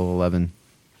home till 11.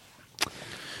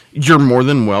 You're more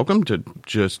than welcome to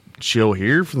just chill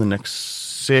here for the next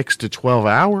 6 to 12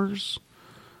 hours.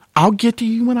 I'll get to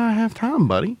you when I have time,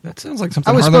 buddy. That sounds like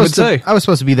something Harlan would say. I was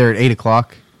supposed to be there at 8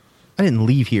 o'clock. I didn't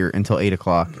leave here until 8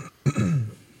 o'clock.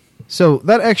 So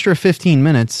that extra 15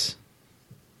 minutes...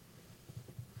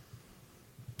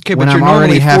 Okay, when but you're I'm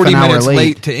already normally half 40 an hour minutes late.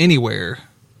 late to anywhere.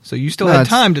 So you still No, had it's-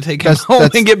 time to take him that's- home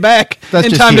that's- and get back that's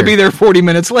in just time to here. be there 40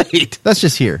 minutes late. That's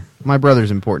just here. My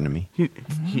brother's important to me.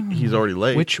 He's already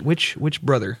late. Which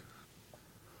brother?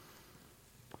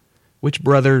 Which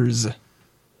brothers?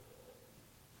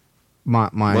 My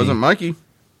Wasn't Mikey.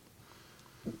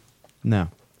 No.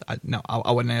 I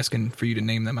wasn't asking for you to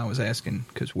name them. I was asking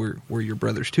because we're your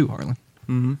brothers too,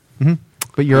 Harlan.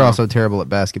 But you're also terrible at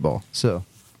basketball, so...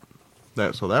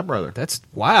 That brother. That's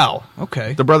wow.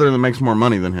 Okay. The brother that makes more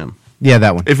money than him. Yeah,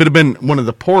 that one. If it had been one of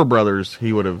the poor brothers,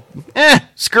 he would have,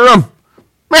 screw him.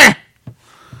 Meh.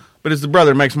 But it's the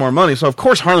brother that makes more money, so of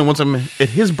course Harlan wants him at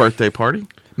his birthday party.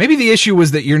 Maybe the issue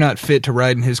was that you're not fit to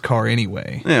ride in his car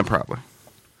anyway. Yeah,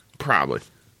 probably.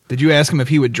 Did you ask him if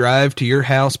he would drive to your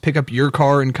house, pick up your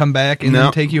car, and come back and No,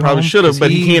 then take you probably home? should have, 'Cause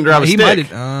but he can't drive a he stick. might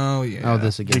have- Oh yeah. Oh,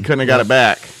 this again. He couldn't have got it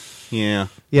back. Yeah.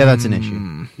 Yeah, that's an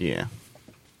issue. Yeah.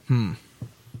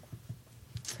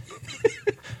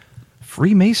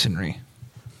 Freemasonry.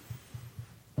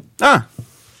 So,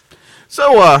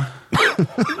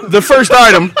 the first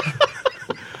item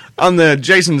on the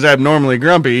Jason's Abnormally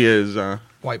Grumpy is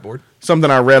Whiteboard. something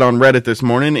I read on Reddit this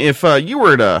morning. If you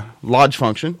were at a lodge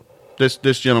function, this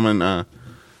gentleman,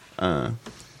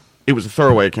 it was a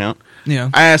throwaway account. Yeah.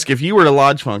 I asked if you were at a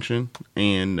lodge function,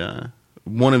 and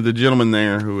one of the gentlemen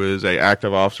there, who is a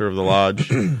active officer of the lodge,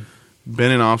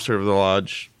 been an officer of the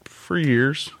lodge for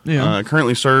years,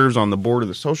 currently serves on the board of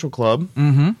the social club,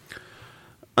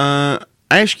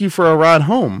 ask you for a ride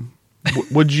home.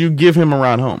 Would you give him a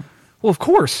ride home? Well, of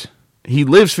course. He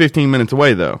lives 15 minutes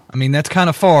away, though. I mean, that's kind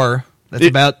of far.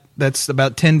 That's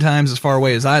about 10 times as far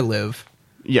away as I live.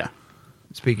 Yeah.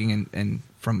 Speaking and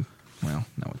well,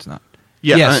 no, it's not.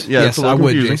 Yeah, Yes, yeah, it's yes, a little I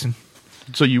would, confusing.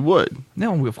 Jason. So you would.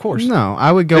 No, of course. No,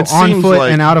 I would go It on seems foot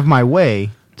like- and out of my way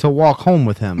to walk home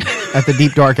with him at the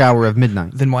deep dark hour of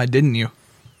midnight. Then why didn't you?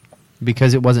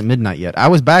 Because it wasn't midnight yet. I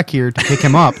was back here to pick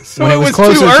him up when it it was was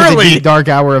closer too to the early. deep dark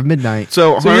hour of midnight.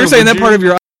 So So you're Harlan, saying would that part of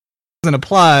your doesn't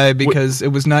apply because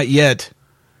it was not yet.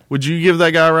 Would you give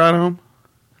that guy a ride home?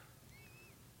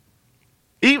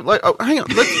 Hang on.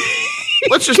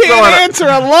 Let's just throw out answer.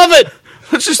 I love it.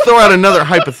 let's just throw out another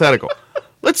hypothetical.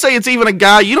 Let's say it's even a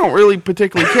guy you don't really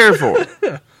particularly care for.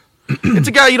 It's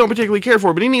a guy you don't particularly care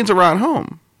for, but he needs a ride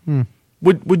home.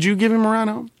 Would you give him a ride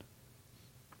home?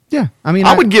 Yeah, I mean,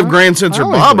 I would give Grand Censor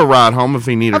always Bob would. a ride home if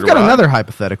he needed I've a got ride. another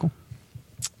hypothetical.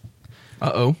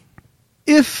 Uh-oh.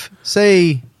 If,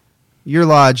 say, your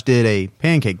lodge did a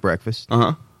pancake breakfast,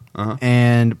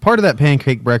 and part of that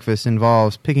pancake breakfast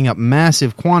involves picking up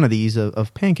massive quantities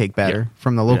of pancake batter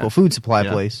from the local food supply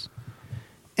place,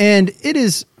 and it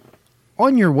is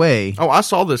on your way Oh, I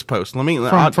saw this post. Let me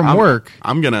from work.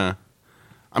 I'm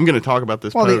gonna talk about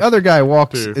this while post. the other guy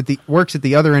works too. at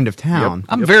the other end of town.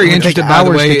 I'm very It would take interested, by the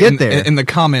hours way, to get there. in the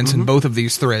comments in both of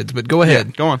these threads. But go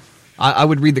ahead. Go on. I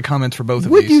would read the comments for both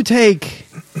of Would these. you take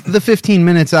the 15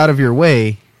 minutes out of your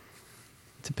way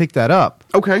to pick that up?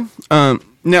 Okay.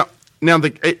 Now, Now,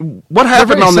 what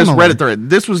happened very on this similar. Reddit thread?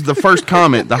 This was the first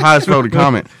comment, the highest voted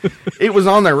comment. It was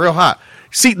on there real high.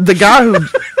 See, the guy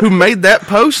who made that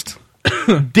post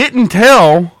didn't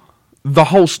tell the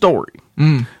whole story.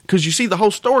 Because you see, the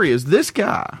whole story is this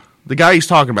guy, the guy he's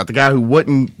talking about, the guy who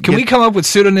wouldn't. Can we come up with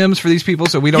pseudonyms for these people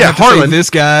so we don't Yeah, have to Harlan. say this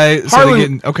guy?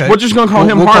 Harlan, Okay, we're just going to call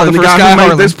him We'll Harlan, the first guy who made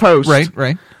Harlan. this post.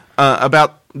 Right.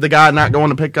 About the guy not going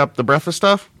to pick up the breakfast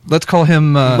stuff. Let's call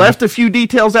him. Left a few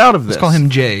details out of this. Let's call him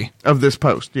Jay. Of this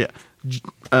post, yeah.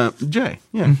 Jay,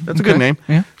 yeah, that's a good okay. name.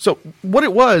 Yeah. So what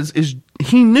it was is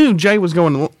he knew Jay was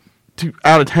going to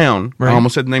out of town. Right. I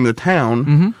almost said the name of the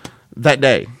town that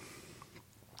day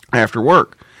after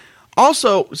work.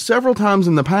 Also, several times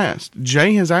in the past,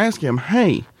 Jay has asked him,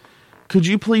 "Hey, could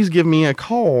you please give me a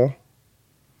call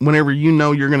whenever you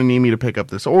know you're going to need me to pick up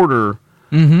this order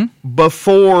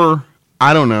before,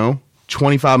 I don't know,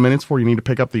 25 minutes before you need to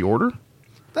pick up the order?"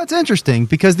 That's interesting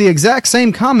because the exact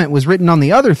same comment was written on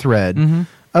the other thread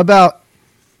about,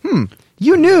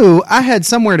 you knew I had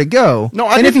somewhere to go. No,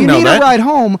 I and if didn't you know need that. a ride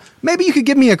home, maybe you could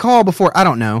give me a call before, I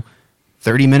don't know,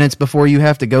 30 minutes before you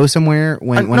have to go somewhere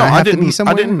when I have to be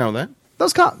somewhere. I didn't know that.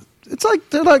 Those it's like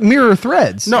they're like mirror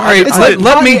threads. No, All right, It's let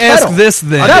Pot me and ask Kettle. this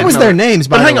then. That didn't was know their that. names,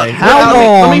 by But the hang way. on, How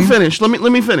let long? me finish. Let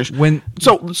me finish.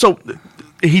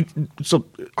 So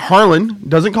Harlan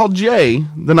doesn't call Jay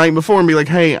the night before and be like,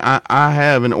 "Hey, I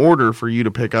have an order for you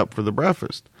to pick up for the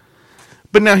breakfast."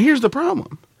 But now here's the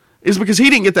problem: is because he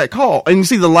didn't get that call. And you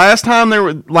see, the last time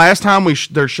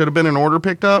there should have been an order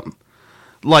picked up.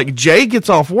 Like, Jay gets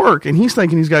off work and he's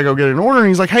thinking he's got to go get an order, and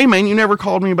he's like, "Hey man, you never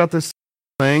called me about this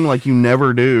thing, like you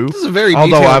never do." This is a very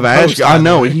although detailed I've asked post, you, by I the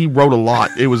know way. he wrote a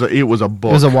lot. It was a book.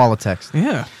 It was a wall of text.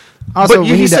 Yeah. Also, But we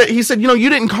he need to- said, you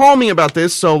didn't call me about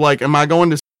this, so like, am I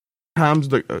going to times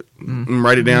the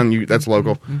write it down? That's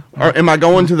local. Or am I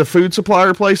going to the food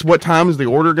supplier place? What time is the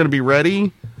order going to be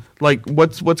ready? Like,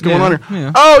 what's going on here?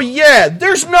 Yeah. Oh yeah,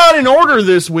 there's not an order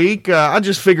this week. I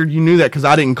just figured you knew that because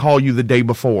I didn't call you the day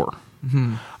before.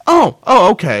 Oh,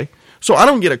 okay. So I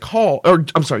don't get a call, or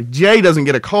I'm sorry, Jay doesn't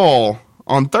get a call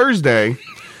on Thursday.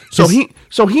 So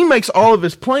he makes all of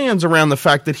his plans around the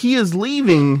fact that he is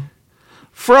leaving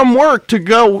from work to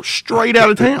go straight out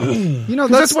of town. you know,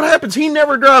 'Cause that's what happens. He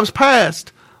never drives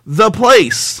past the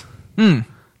place. And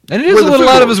it Where is a the little food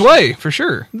out of was. his way, for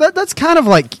sure. that's kind of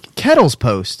like Kettle's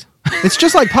post. It's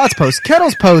just like Pot's post.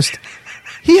 Kettle's post,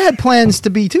 he had plans to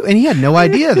be too, and he had no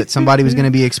idea that somebody was going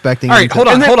to be expecting. All him right, to- hold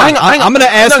on. hang on. I'm going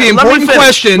to ask the Let me important finish.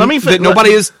 question Let me fin- that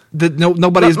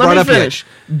nobody has brought up finish.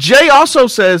 Jay also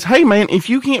says, "Hey man, if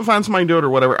you can't find somebody to do it or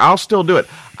whatever, I'll still do it.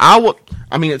 I will.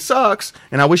 I mean, it sucks,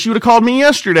 and I wish you would have called me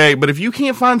yesterday. But if you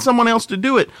can't find someone else to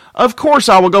do it, of course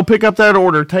I will go pick up that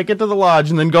order, take it to the lodge,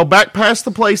 and then go back past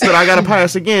the place that I got to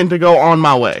pass again to go on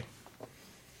my way."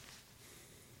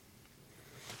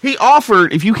 He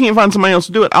offered, if you can't find somebody else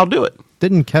to do it, I'll do it.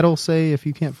 Didn't Kettle say if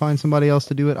you can't find somebody else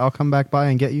to do it, I'll come back by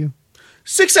and get you?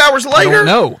 6 hours I later, don't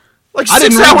know. like I 6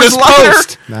 didn't read hours this later,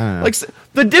 post. No. like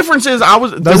the difference is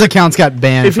Those accounts got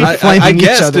banned If for he- I flaming each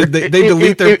guess other. they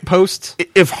delete their posts.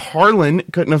 If Harlan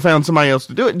couldn't have found somebody else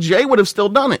to do it, Jay would have still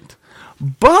done it.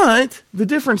 But the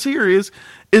difference here is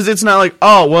it's not like,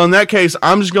 oh, well, in that case,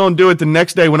 I'm just going to do it the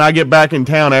next day when I get back in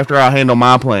town after I handle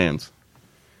my plans.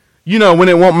 You know, when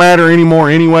it won't matter anymore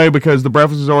anyway because the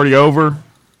breakfast is already over.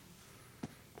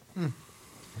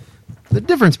 The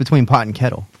difference between Pot and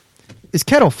Kettle is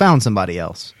Kettle found somebody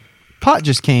else. Pot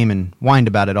just came and whined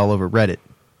about it all over Reddit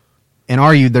and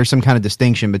argued there's some kind of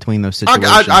distinction between those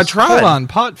situations. I tried. Hold on,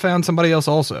 Pot found somebody else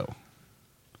also.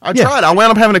 I Yeah. tried. I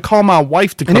wound up having to call my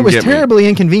wife to come And it was get me. terribly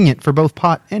inconvenient for both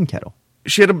Pot and Kettle.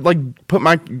 She had to, like, put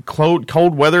my cold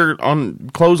weather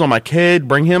clothes on my kid,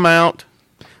 bring him out.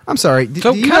 I'm sorry.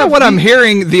 So kind of what I'm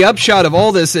hearing, the upshot of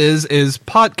all this is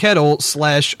Pot Kettle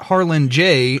 / Harlan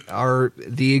J are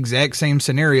the exact same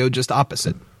scenario, just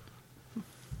opposite.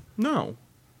 No,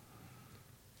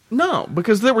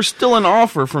 because there was still an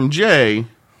offer from Jay.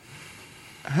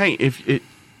 Hey, if it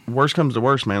worst comes to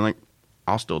worst, man, like,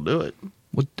 I'll still do it.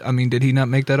 What I mean, did he not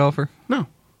make that offer? No.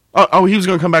 Oh, he was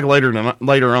going to come back later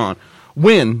on.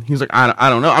 When? He's like, I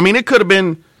don't know. I mean, it could have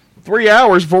been 3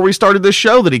 hours before we started this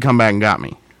show that he come back and got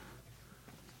me.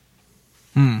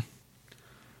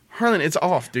 Harlan, it's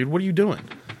off, dude. What are you doing?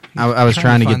 I was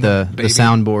trying to get find the the baby.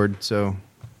 soundboard, so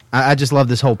I just love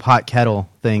this whole Pot Kettle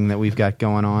thing that we've got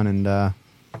going on, and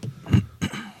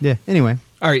yeah. Anyway,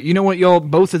 All right, you know what, y'all?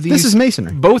 Both of these This is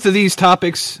masonry. Both of these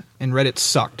topics in Reddit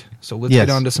sucked. So let's Yes.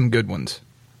 get on to some good ones.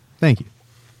 thank you.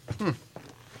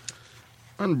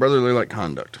 Unbrotherly like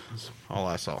conduct. That's all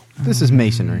I saw. This is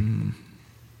masonry.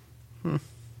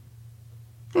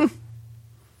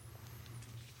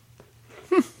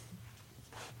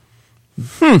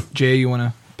 Jay, you want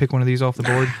to pick one of these off the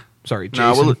board? Sorry,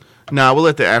 No, Jason. we'll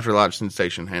let the After Lodge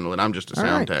sensation handle it. I'm just a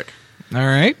sound right. tech. All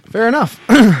right. Fair enough.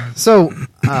 So,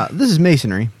 this is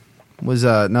Masonry. Was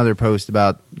another post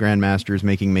about Grandmasters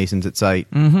making Masons at sight.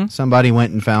 Mm-hmm. Somebody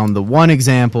went and found the one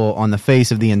example on the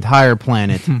face of the entire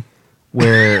planet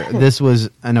where this was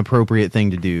an appropriate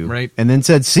thing to do. Right. And then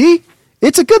said, see,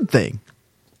 it's a good thing.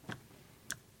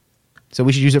 So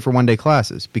we should use it for one-day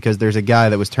classes because there's a guy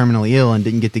that was terminally ill and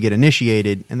didn't get to get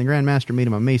initiated, and the Grandmaster made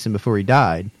him a Mason before he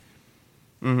died.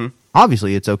 Mm-hmm.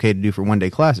 Obviously, it's okay to do for one-day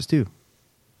classes, too.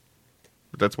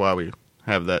 But that's why we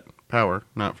have that power,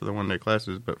 not for the one-day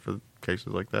classes, but for cases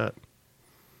like that.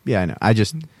 Yeah, I know.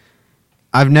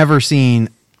 I've never seen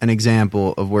an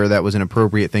example of where that was an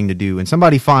appropriate thing to do. And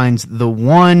somebody finds the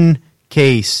one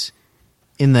case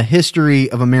in the history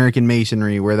of American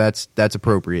Masonry where that's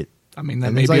appropriate. I mean, that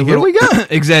And may it's be like, a here little we go.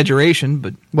 exaggeration,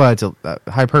 but Well, it's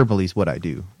hyperbole is what I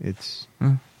do. It's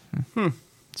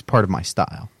part of my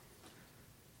style.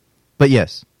 But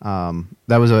yes,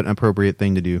 that was an appropriate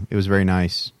thing to do. It was very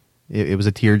nice. It was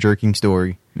a tear-jerking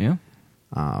story. yeah.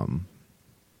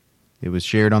 It was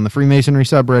shared on the Freemasonry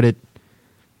subreddit.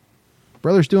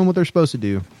 Brothers doing what they're supposed to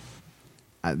do.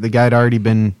 The guy had already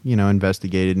been,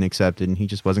 investigated and accepted, and he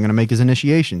just wasn't going to make his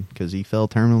initiation because he fell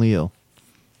terminally ill.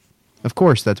 Of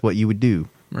course, that's what you would do.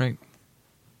 Right. Is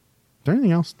there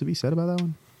anything else to be said about that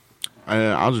one?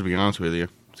 I'll just be honest with you.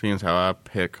 Seeing as how I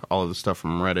pick all of the stuff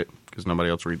from Reddit, because nobody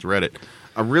else reads Reddit,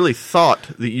 I really thought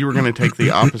that you were going to take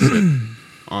the opposite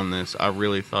on this. I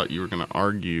really thought you were going to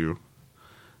argue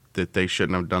that they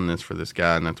shouldn't have done this for this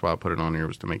guy, and that's why I put it on here,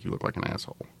 was to make you look like an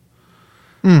asshole.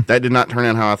 That did not turn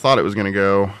out how I thought it was going to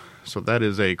go, so that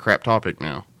is a crap topic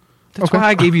now. That's why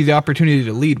I gave you the opportunity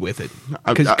to lead with it.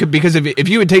 Because if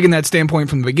you had taken that standpoint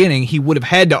from the beginning, he would have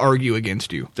had to argue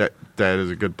against you. That is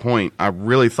a good point. I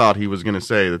really thought he was going to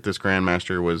say that this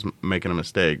Grandmaster was making a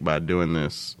mistake by doing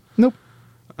this. Nope.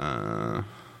 I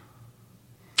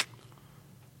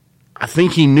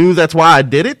think he knew that's why I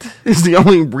did it, is the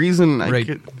only reason I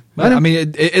could. But, I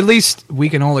mean, at least we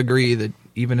can all agree that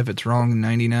even if it's wrong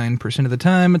 99% of the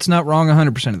time, it's not wrong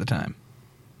 100% of the time.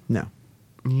 No.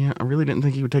 Yeah, I really didn't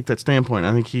think he would take that standpoint.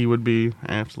 I think he would be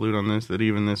absolute on this, that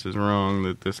even this is wrong,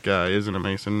 that this guy isn't a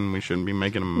Mason, and we shouldn't be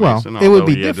making him a Mason, it would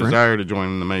be he had different. desire to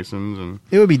join the Masons. And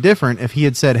It would be different if he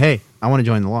had said, hey, I want to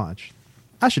join the lodge.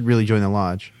 I should really join the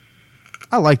lodge.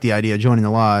 I like the idea of joining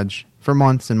the lodge for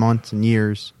months and months and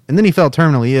years. And then he fell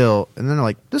terminally ill, and then they're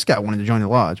like, this guy wanted to join the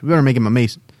lodge. We better make him a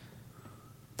Mason.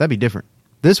 That'd be different.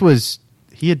 This was,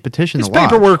 he had petitioned His the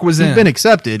lodge. paperwork was He'd in. been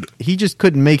accepted. He just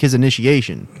couldn't make his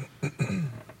initiation.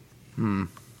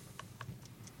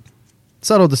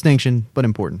 Subtle distinction, but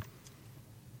important.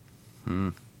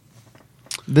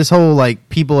 This whole,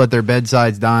 people at their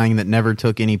bedsides dying that never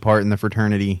took any part in the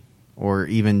fraternity or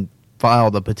even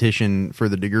filed a petition for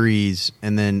the degrees,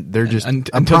 and then they're just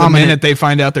until the minute they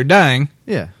find out they're dying.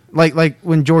 Yeah. Like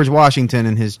when George Washington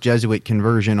and his Jesuit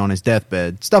conversion on his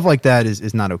deathbed, stuff like that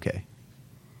is not okay.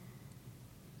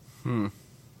 I'll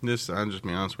just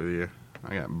be honest with you.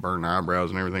 I got burned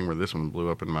eyebrows and everything where this one blew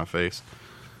up in my face.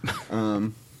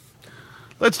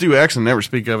 Let's do X and never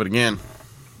speak of it again.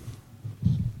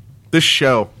 This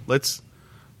show. Let's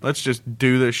just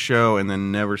do this show and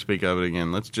then never speak of it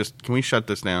again. Can we shut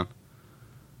this down?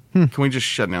 Can we just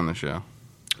shut down the show?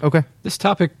 Okay. This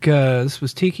topic, this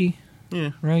was Tiki,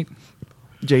 Yeah. right?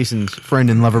 Jason's friend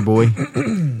and lover boy,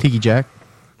 Tiki Jack.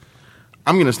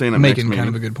 I'm going to stand up next Making meeting. kind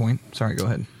of a good point. Sorry, go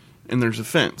ahead. And there's a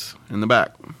fence in the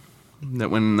back.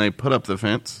 That when they put up the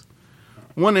fence,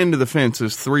 one end of the fence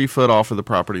is 3 foot off of the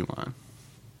property line.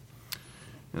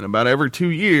 And about every 2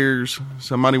 years,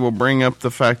 somebody will bring up the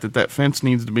fact that fence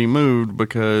needs to be moved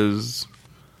because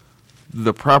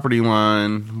the property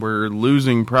line, we're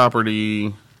losing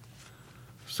property,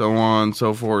 so on and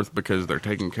so forth, because they're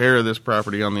taking care of this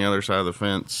property on the other side of the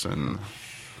fence and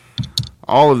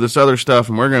all of this other stuff,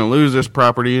 and we're going to lose this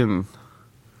property, and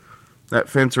that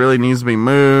fence really needs to be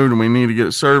moved, and we need to get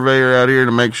a surveyor out here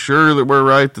to make sure that we're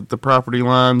right, that the property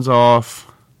line's off.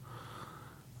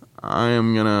 I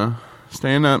am going to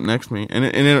stand up next to me, and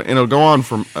it'll go on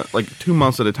for 2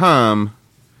 months at a time,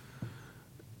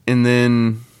 and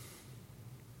then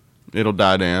it'll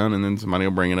die down, and then somebody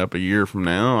will bring it up a year from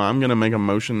now. I'm going to make a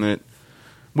motion that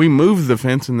we move the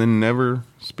fence and then never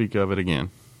speak of it again.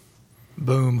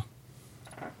 Boom.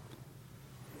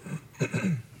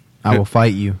 I will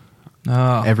fight you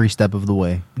Oh, every step of the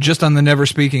way. just on the never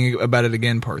speaking about it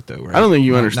again part, though, right? I don't think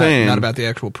you Not- understand. Not about the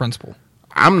actual principle.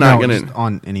 I'm not No, going just to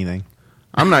on anything.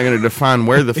 I'm not going to define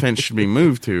where the fence should be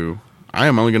moved to. I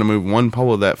am only going to move one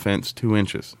pole of that fence 2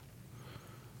 inches.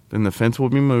 then the fence will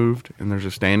be moved, and there's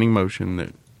a standing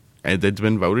motion that's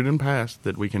been voted and passed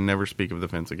that we can never speak of the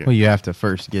fence again. Well, you have to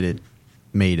first get it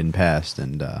made and passed,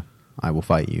 and I will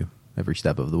fight you every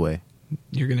step of the way.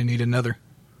 You're going to need another.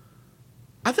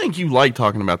 I think you like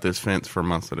talking about this fence for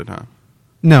months at a time.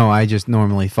 No, I just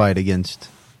normally fight against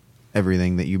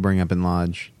everything that you bring up in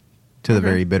Lodge to the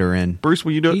very bitter end. Bruce,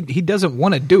 will you do it? He doesn't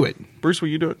want to do it, Bruce, will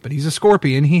you do it? but he's a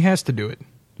scorpion. He has to do it.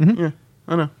 Yeah,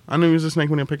 I know. I knew he was a snake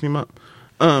when I picked him up.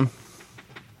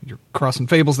 You're crossing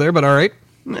fables there, but all right.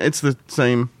 It's the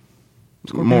same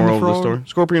Scorpion moral and the of the frog? story.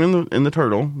 Scorpion and the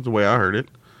turtle is the way I heard it.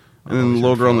 And then the sure,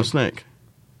 little girl and the frog. snake.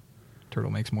 Turtle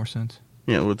makes more sense.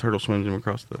 Yeah, the turtle swims him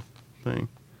across the thing.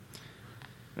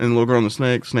 And the little girl and the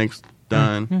snake's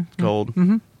dying, cold.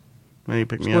 Mm-hmm. Hey, you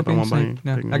pick me up, I Scorpion, want money. snake.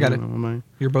 No, Pick me I got up, it. want money.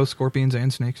 You're both scorpions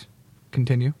and snakes.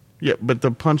 Continue. Yeah, but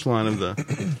the punchline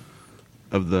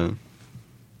of the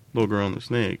little girl and the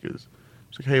snake is,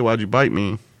 it's like, hey, why'd you bite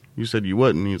me? You said you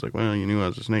wouldn't. He's like, well, you knew I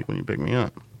was a snake when you picked me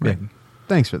up. Yeah.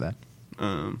 Thanks for that.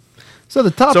 Um, So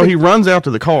the topic... so he runs out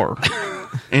to the car,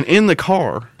 and in the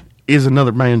car is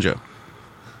another banjo.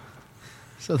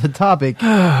 So the topic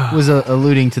was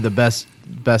alluding to the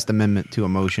best amendment to a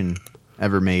motion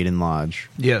ever made in Lodge.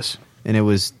 Yes. And it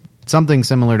was something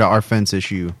similar to our fence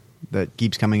issue that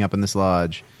keeps coming up in this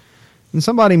Lodge. And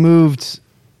somebody moved...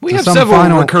 We to have some several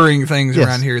final- recurring things Yes.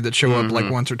 around here that show up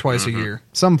like once or twice a year.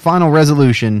 some final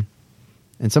resolution,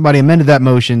 and somebody amended that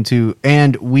motion to,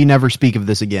 and we never speak of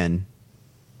this again.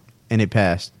 And it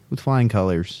passed with flying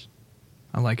colors.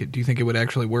 I like it. Do you think it would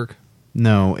actually work?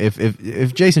 No,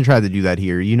 if Jason tried to do that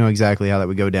here, you know exactly how that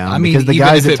would go down. I mean, because the even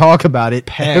guys if that it talk about it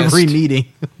passed- every meeting.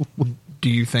 Do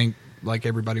you think like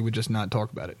everybody would just not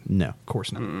talk about it? No. Of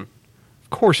course not. Of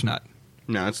course not.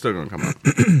 No, it's still going to come up.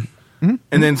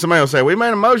 And then somebody will say, we made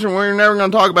a motion, we're never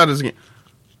going to talk about this again.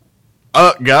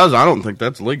 Guys, I don't think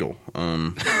that's legal.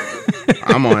 I'm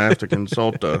going to have to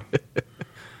consult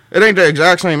it ain't the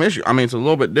exact same issue. I mean, it's a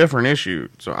little bit different issue,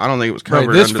 so I don't think it was covered.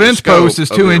 Right, this under the fence scope post is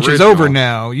of 2 the inches original. over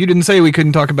now. You didn't say we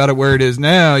couldn't talk about it where it is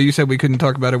now. You said we couldn't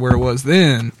talk about it where it was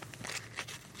then.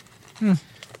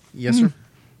 Yes, sir.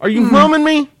 Are you humming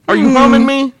me? Are you humming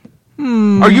me?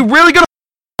 Are you really going to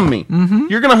hum me?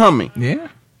 You're going to hum me. Yeah.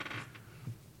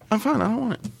 I'm fine. I don't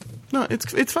want it. No,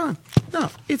 it's fine. No,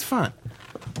 it's fine.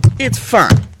 It's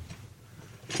fine.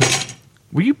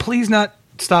 Will you please not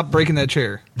stop breaking that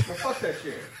chair? Well, fuck that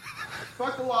chair.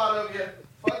 Fuck a lot of you.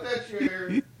 Fuck that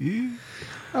chair.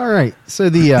 All right. So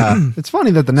the it's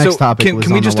funny that the next topic was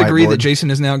can we on just the agree that whiteboard.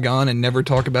 Jason is now gone and never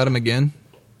talk about him again?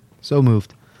 So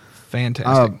moved.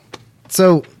 Fantastic.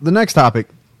 So the next topic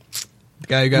The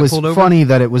guy who got was pulled over? funny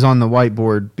that it was on the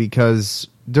whiteboard because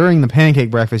during the pancake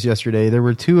breakfast yesterday, there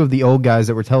were two of the old guys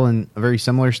that were telling a very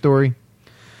similar story.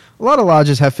 A lot of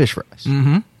lodges have fish fries.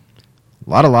 Mm-hmm. A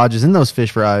lot of lodges in those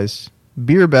fish fries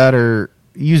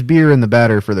use beer in the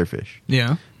batter for their fish.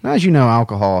 Yeah. Now, as you know,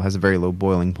 alcohol has a very low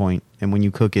boiling point, and when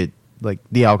you cook it, like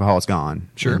the alcohol is gone.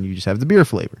 Sure. And you just have the beer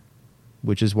flavor,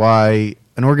 which is why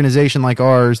an organization like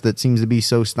ours that seems to be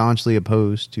so staunchly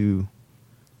opposed to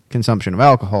consumption of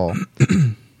alcohol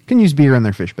can use beer in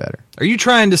their fish batter. Are you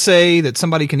trying to say that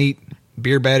somebody can eat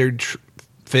beer-battered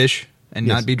fish and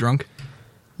Yes. not be drunk?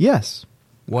 Yes.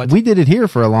 What? We did it here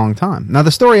for a long time. Now,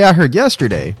 the story I heard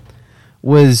yesterday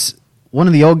was one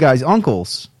of the old guy's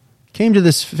uncles came to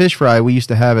this fish fry we used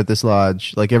to have at this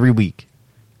lodge like every week.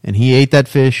 And he ate that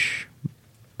fish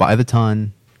by the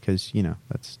ton because, you know,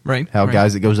 that's Right, how right.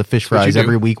 guys that goes to fish That's what you fries do.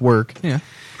 every week work. Yeah.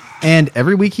 And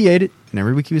every week he ate it, and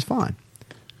every week he was fine.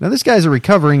 Now, this guy's a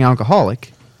recovering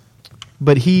alcoholic,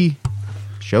 but he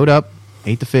showed up,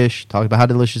 ate the fish, talked about how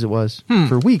delicious it was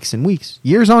for weeks and weeks,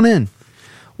 years on end.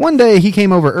 One day he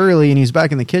came over early and he's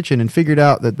back in the kitchen and figured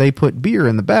out that they put beer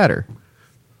in the batter.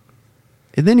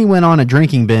 And then he went on a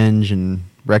drinking binge and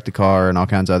wrecked a car and all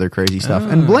kinds of other crazy stuff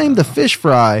and blamed the fish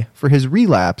fry for his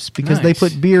relapse because they Nice.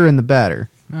 put beer in the batter.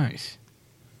 Nice.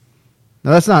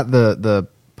 Now, that's not the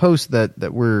post that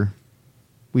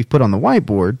we've put on the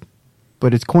whiteboard,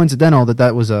 but it's coincidental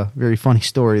that was a very funny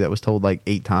story that was told like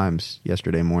 8 times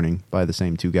yesterday morning by the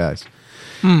same two guys.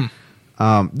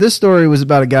 This story was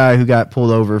about a guy who got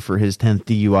pulled over for his 10th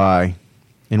DUI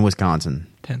in Wisconsin.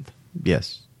 10th.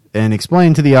 Yes. And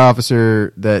explained to the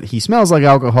officer that he smells like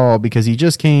alcohol because he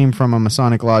just came from a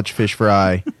Masonic Lodge fish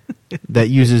fry that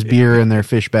uses beer in their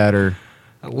fish batter.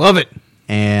 I love it.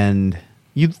 And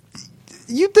you'd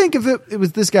think if it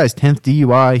was this guy's 10th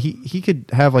DUI, he could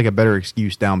have like a better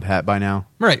excuse down pat by now.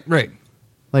 Right, right.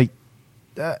 Like,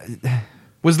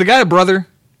 Was the guy a brother?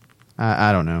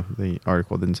 I don't know. The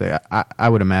article didn't say. I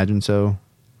would imagine so.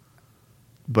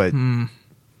 But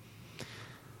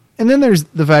And then there's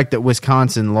the fact that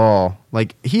Wisconsin law,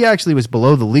 like, he actually was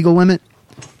below the legal limit,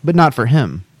 but not for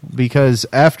him. Because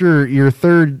after your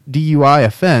third DUI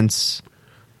offense,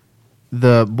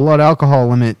 the blood alcohol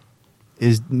limit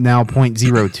is now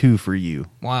 0.02 for you.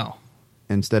 Wow.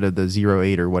 Instead of the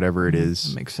 0.8 or whatever it is.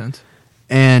 That makes sense.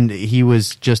 And he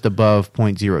was just above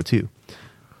 0.02.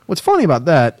 What's funny about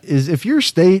that is if your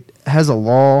state has a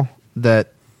law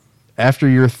that after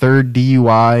your third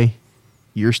DUI,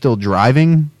 you're still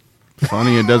driving.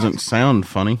 Funny, it doesn't sound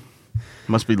funny.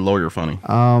 Must be lawyer funny.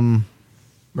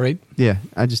 Right? Yeah,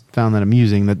 I just found that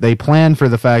amusing that they plan for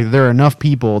the fact that there are enough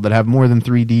people that have more than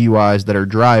 3 DUIs that are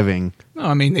driving. No,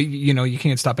 I mean, you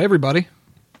can't stop everybody.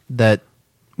 That,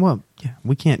 well, yeah,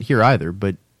 we can't hear either,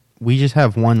 but we just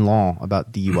have one law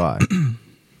about DUI.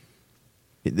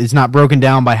 It's not broken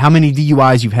down by how many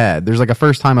DUIs you've had. There's like a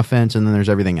first-time offense, and then there's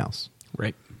everything else.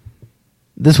 Right.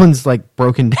 This one's like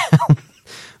broken down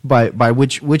by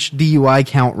which DUI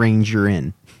count range you're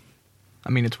in.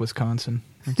 I mean, it's Wisconsin.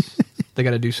 They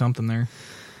got to do something there.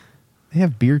 They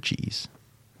have beer cheese.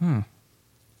 Hmm.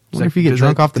 Wonder if you get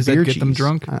drunk off the beer cheese. Does that get them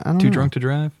drunk? I don't Too know. drunk to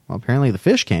drive? Well, apparently the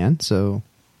fish can, so...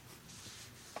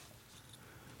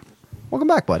 Welcome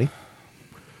back, buddy.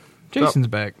 Jason's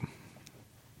back.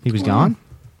 He was gone?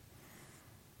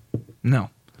 No.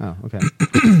 Oh, okay.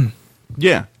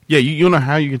 Yeah. You know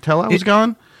how you could tell I was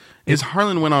gone? Is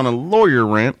Harlan went on a lawyer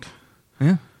rant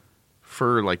Yeah.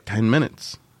 for like 10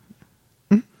 minutes.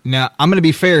 Now, I'm going to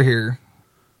be fair here.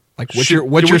 Like, what Should-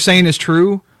 you're do we- saying is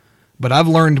true, but I've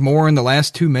learned more in the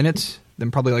last 2 minutes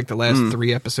than probably like the last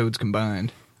 3 episodes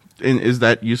combined. And is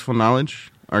that useful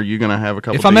knowledge? Are you going to have a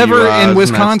couple If I'm ever DUIs in that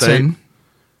Wisconsin, state?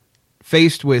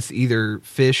 faced with either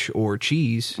fish or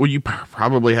cheese, Well, you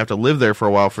probably have to live there for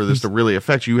a while for this to really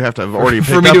affect you. You have to have already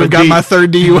for picked me up to a have got D- my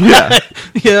third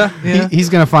DUI. yeah. He's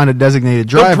going to find a designated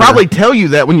They'll driver. probably tell you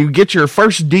that when you get your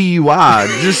first DUI,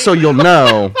 just so you'll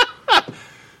know.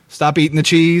 Stop eating the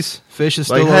cheese. Fish is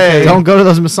still Like, hey, okay. Don't go to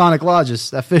those Masonic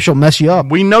lodges. That fish will mess you up.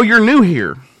 We know you're new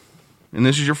here, and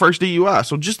this is your first DUI.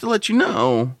 So just to let you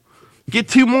know, get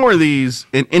 2 more of these,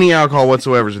 and any alcohol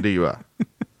whatsoever is a DUI.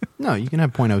 No, you can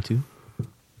have 0.02.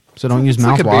 So don't use It's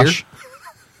like a mouthwash.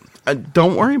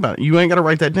 Don't worry about it. You ain't got to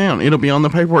write that down. It'll be on the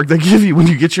paperwork they give you when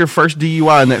you get your first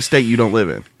DUI in that state you don't live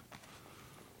in.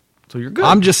 So you're good.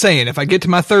 I'm just saying, if I get to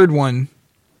my third one,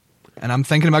 and I'm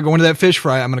thinking about going to that fish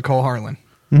fry, I'm going to call Harlan.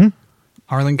 Mm-hmm.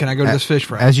 Harlan, can I go to this fish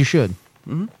fry? As you should.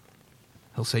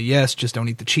 He'll say yes, just don't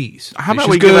eat the cheese. How Fish about is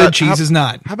we give good, out- cheese how- is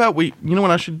not. How about we? You know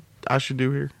what I should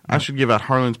do here? I should give out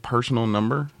Harlan's personal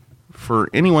number for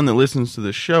anyone that listens to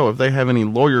this show. If they have any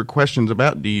lawyer questions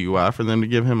about DUI, for them to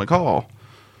give him a call,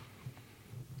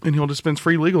 and he'll dispense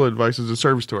free legal advice as a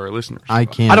service to our listeners. I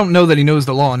can't. I don't know that he knows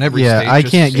the law in every state. Yeah, I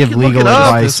just- can't give can look legal it up.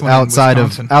 advice This one in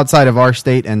Wisconsin. outside of our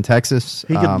state and Texas.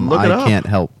 He could look it I up. can't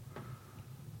help.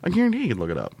 I guarantee you could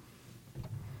look it up.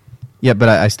 Yeah, but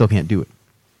I still can't do it.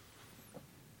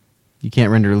 You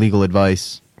can't render legal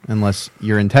advice unless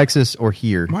you're in Texas or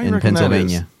here Why you in reckon that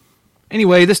Pennsylvania.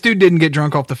 Anyway, this dude didn't get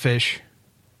drunk off the fish.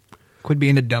 Quit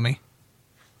being a dummy.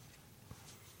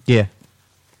 Yeah.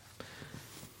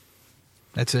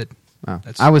 That's it. Wow.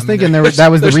 That's- I was I mean, thinking there's- that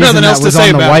was the there's reason nothing that else to was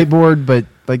say on the about it. whiteboard, but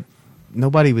like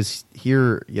nobody was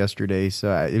here yesterday,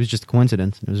 so it was just a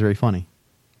coincidence. It was very funny.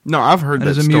 No, I've heard That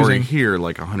that is story amusing. here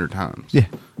like 100 times. Yeah.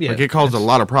 Yeah, Like it caused a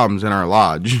lot of problems in our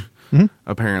lodge,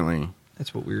 apparently.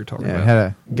 That's what we were talking Yeah, about. had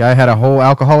a guy had a whole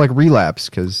alcoholic relapse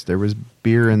because there was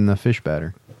beer in the fish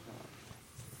batter,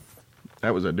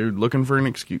 That was a dude looking for an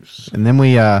excuse. and then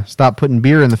we stopped putting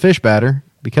beer in the fish batter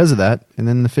because of that, and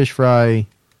then the fish fry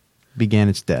began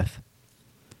its death.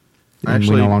 And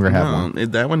we no longer have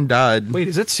one. That one died. Wait,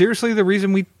 is that seriously the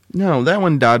reason we... No, that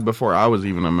one died before I was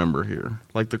even a member here.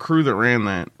 Like the crew that ran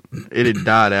that, it had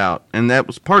died out, and that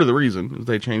was part of the reason is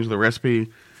they changed the recipe.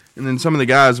 And then some of the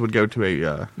guys would go to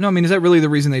a No, I mean, is that really the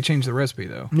reason they changed the recipe,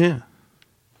 though? yeah,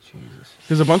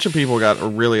 because a bunch of people got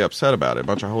really upset about it. A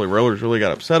bunch of Holy Rollers really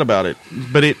got upset about it.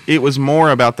 But it was more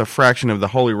about the fraction of the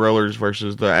Holy Rollers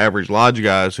versus the average lodge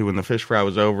guys who, when the fish fry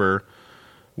was over,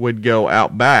 would go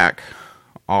out back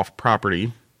off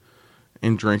property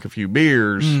and drink a few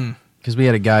beers. Because we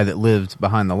had a guy that lived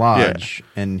behind the lodge,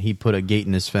 and he put a gate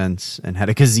in his fence and had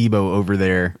a gazebo over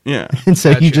there. Yeah. And so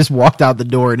you Gotcha. just walked out the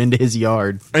door and into his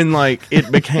yard. And like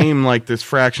it became like this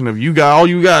fraction of all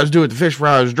you guys do at the fish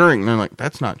fry is drink. And they're like,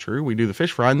 that's not true. We do the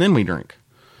fish fry and then we drink.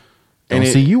 And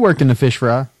it- see, you worked in the fish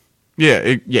fry.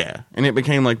 Yeah. And it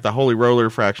became like the Holy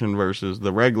Roller fraction versus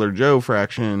the regular Joe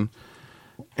fraction.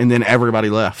 And then everybody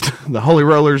left. The Holy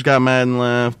Rollers got mad and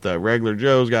left. The regular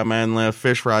Joes got mad and left.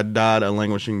 Fish fry died a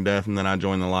languishing death. And then I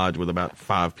joined the lodge with about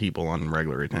 5 people on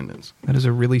regular attendance. That is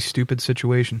a really stupid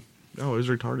situation. Oh, it was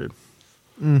retarded.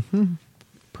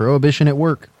 Prohibition at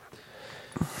work.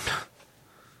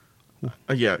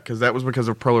 Yeah, because that was because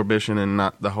of prohibition and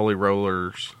not the Holy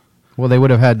Rollers. Well, they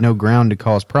would have had no ground to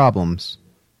cause problems,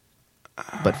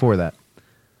 but for that.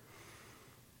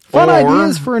 Fun Or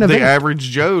ideas for an event. The average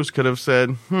Joes could have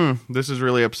said, this is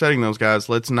really upsetting those guys.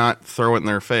 Let's not throw it in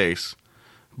their face.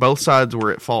 Both sides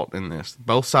were at fault in this.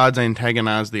 Both sides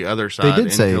antagonized the other side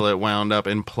until it wound up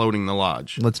imploding the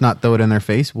lodge. Let's not throw it in their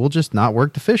face. We'll just not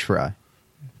work the fish fry.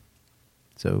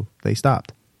 So they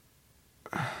stopped.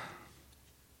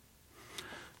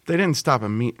 They didn't stop a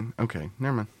meeting. Okay,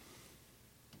 never mind.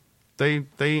 They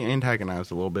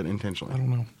antagonized a little bit intentionally.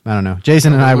 I don't know.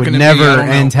 Jason and I would never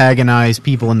antagonize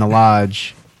people in the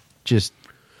lodge just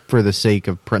for the sake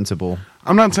of principle.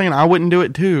 I'm not saying I wouldn't do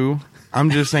it too. I'm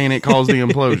just saying it caused the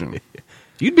implosion.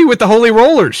 You'd be with the Holy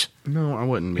Rollers. No, I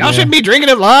wouldn't be. Y'all shouldn't be drinking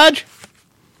at Lodge.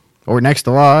 Or next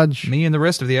to Lodge. Me and the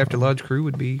rest of the After Lodge crew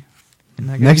would be in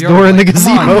that next door in the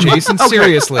gazebo. Come on, Jason,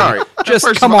 seriously. All right. Just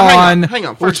First come of all, on. hang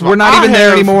on. First of We're all, not even I there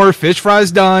have- anymore. Fish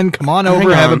fry's done. Come on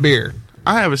over, have a beer.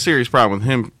 I have a serious problem with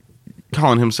him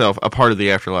calling himself a part of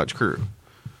the After Lodge crew.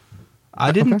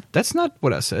 I didn't. Okay. That's not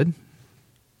what I said.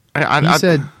 He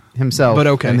said himself But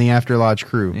okay. and the After Lodge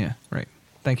crew. Yeah, right.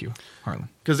 Thank you, Harlan.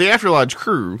 Because the After Lodge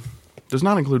crew does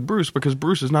not include Bruce, because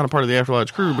Bruce is not a part of the After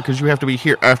Lodge crew, because you have to be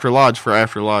here After Lodge for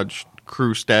After Lodge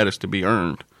crew status to be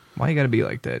earned. Why you got to be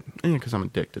like that? Yeah, because I'm a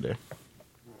dick today.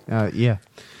 Yeah.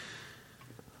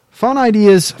 Fun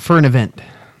ideas for an event.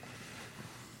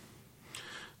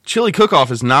 Chili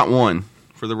cook-off is not one,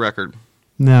 for the record.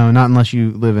 No, not unless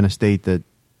you live in a state that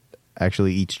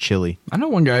actually eats chili. I know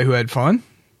one guy who had fun.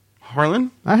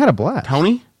 Harlan? I had a blast.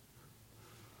 Tony?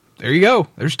 There you go.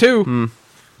 There's two.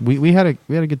 We had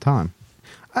a good time.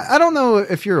 I don't know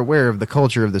if you're aware of the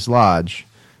culture of this lodge.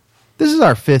 This is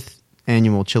our 5th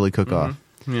annual chili cook-off.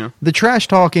 Yeah. The trash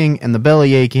talking and the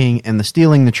belly aching and the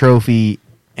stealing the trophy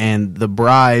and the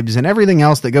bribes and everything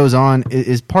else that goes on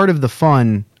is part of the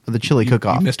fun of the chili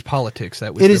cook-off. You missed politics.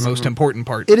 That was the most important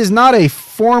part. It is not a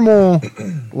formal,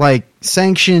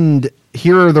 sanctioned,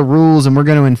 here are the rules and we're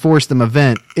going to enforce them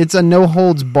event. It's a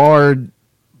no-holds-barred,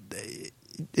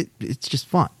 it's just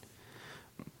fun.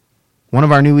 One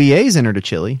of our new EAs entered a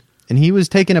chili, and he was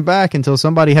taken aback until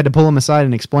somebody had to pull him aside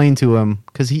and explain to him,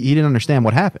 because he didn't understand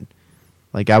what happened.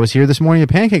 I was here this morning at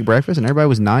pancake breakfast, and everybody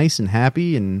was nice and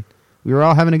happy, and we were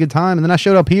all having a good time. And then I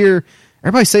showed up here,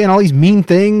 everybody's saying all these mean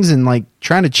things and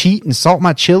trying to cheat and salt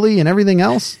my chili and everything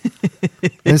else.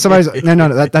 And somebody's like,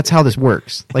 no, that's how this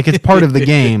works. It's part of the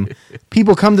game.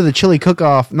 People come to the chili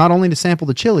cook-off not only to sample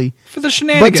the chili, For the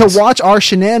shenanigans. but to watch our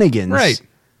shenanigans. Right.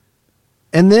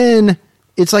 And then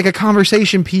it's like a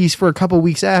conversation piece for a couple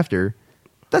weeks after.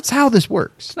 That's how this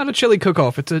works. It's not a chili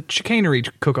cook-off. It's a chicanery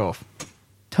cook-off.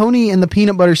 Tony and the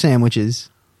peanut butter sandwiches.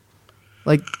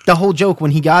 The whole joke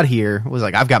when he got here was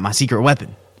I've got my secret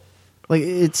weapon.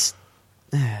 It's...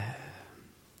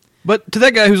 But to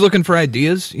that guy who's looking for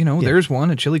ideas, there's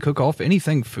one, a chili cook-off.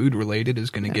 Anything food-related is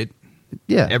going to get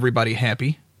everybody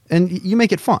happy. And you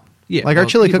make it fun. Yeah, our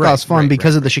chili cook-off's fun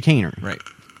because of the chicanery. Right.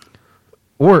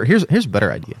 Or here's a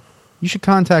better idea. You should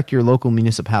contact your local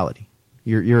municipality,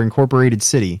 your incorporated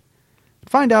city.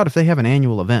 Find out if they have an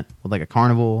annual event with a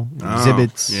carnival,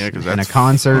 exhibits, and a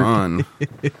concert. Fun.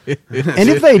 And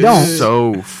if they don't,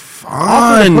 So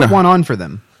offer to fun. put one on for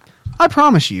them. I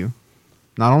promise you,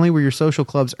 not only will your social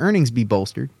club's earnings be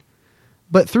bolstered,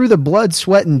 but through the blood,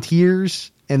 sweat, and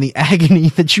tears and the agony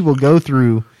that you will go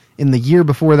through in the year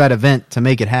before that event to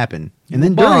make it happen, and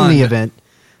then during the event,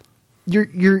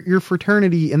 your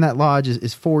fraternity in that lodge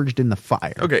is forged in the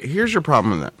fire. Okay, here's your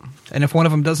problem with that. And if one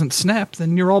of them doesn't snap,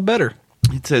 then you're all better.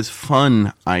 It says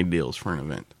fun ideals for an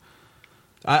event.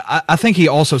 I think he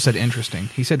also said interesting.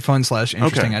 He said fun/interesting.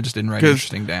 Okay. I just didn't write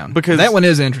interesting down. Because that one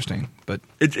is interesting, but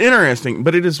it's interesting,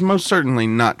 but it is most certainly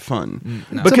not fun.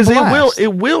 No. Because It's a blast.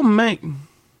 it will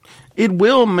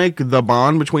make the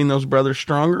bond between those brothers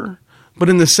stronger, but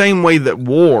in the same way that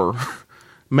war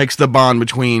makes the bond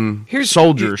between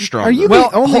soldiers stronger. Are you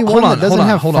the only one that doesn't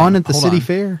have fun at the city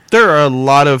fair? There are a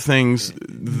lot of things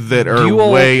that are You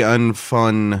all- way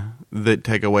unfun that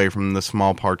take away from the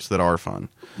small parts that are fun.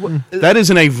 That is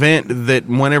an event that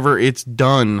whenever it's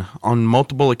done on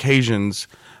multiple occasions,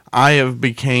 I have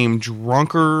became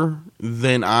drunker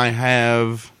than I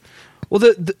have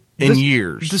in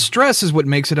years. The stress is what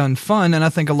makes it unfun, and I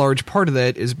think a large part of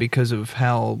that is because of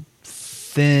how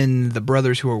thin the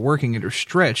brothers who are working it are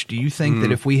stretched. Do you think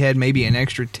that if we had maybe an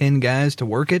extra 10 guys to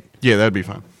work it, Yeah, that'd be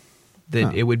fun.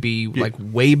 that it would be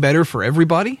way better for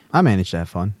everybody? I managed to have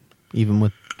fun, even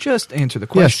with Just answer the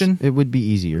question. Yes, it would be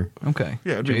easier. Okay.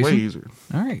 Yeah, it'd be Jason? way easier.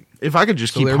 All right. If I could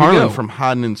just keep there we Harlan go. from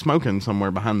hiding and smoking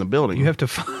somewhere behind the building. You have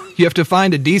to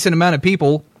find a decent amount of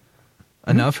people,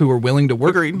 enough who are willing to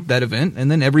work Agreed. that event,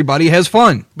 and then everybody has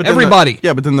fun. But then Everybody.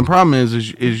 but then the problem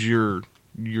is you're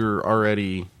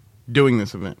already doing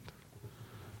this event.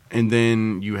 And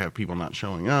then you have people not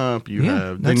showing up.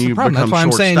 That's the problem. That's why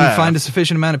I'm saying you find a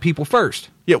sufficient amount of people first.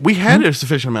 Yeah, we had a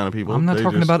sufficient amount of people. I'm not They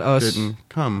talking just about us. Didn't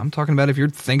come. I'm talking about if you're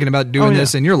thinking about doing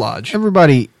this in your lodge.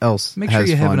 Everybody else Make sure has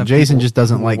you have fun. enough Jason people just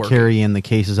doesn't who are like working. carrying the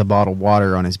cases of bottled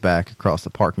water on his back across the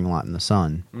parking lot in the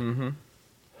sun.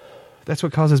 That's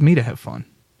what causes me to have fun.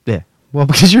 Yeah. Well,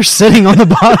 because you're sitting on the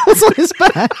bottles on his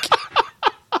back.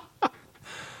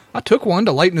 I took one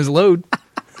to lighten his load.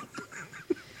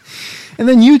 And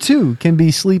then you, too, can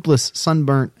be sleepless,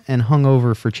 sunburnt, and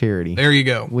hungover for charity. There you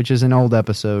go. Which is an old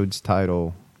episode's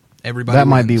title. Everybody That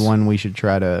might be wins. one we should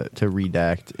try to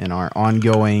redact in our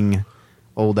ongoing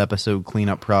old episode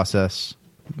cleanup process,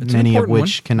 It's an many of important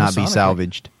which one, cannot be masonically.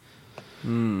 salvaged.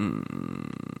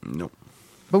 Nope.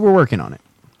 But we're working on it.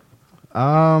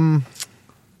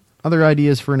 Other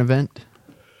ideas for an event?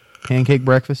 Pancake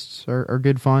breakfasts are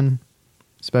good fun,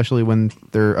 especially when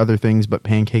there are other things but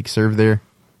pancakes served there.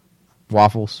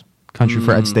 Waffles, country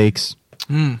fried steaks.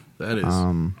 That is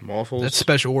waffles. That's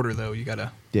special order, though. You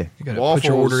gotta waffles. put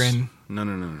your order in.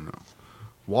 No.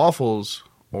 Waffles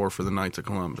or for the Knights of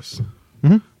Columbus.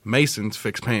 Masons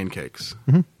fix pancakes.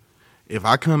 If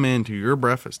I come into your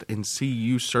breakfast and see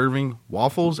you serving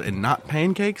waffles and not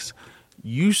pancakes,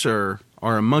 you, sir,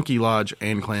 are a monkey lodge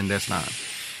and clandestine.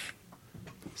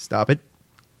 Stop it.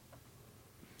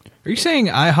 Are you saying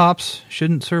IHOPs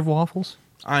shouldn't serve waffles?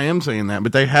 I am saying that,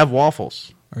 but they have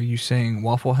waffles. Are you saying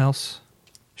Waffle House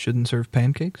shouldn't serve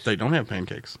pancakes? They don't have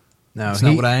pancakes. No, That's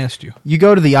not what I asked you. You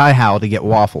go to the IHOW to get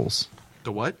waffles.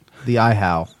 The what? The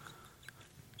IHOW.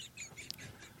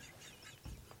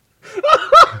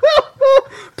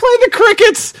 Play the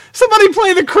crickets! Somebody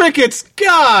play the crickets!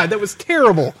 God, that was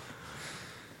terrible.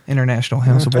 International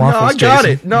House of Waffles. No, I got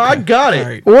Jason. it. No, I got it. All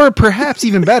right. Or perhaps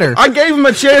even better. I gave him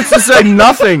a chance to say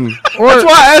nothing. That's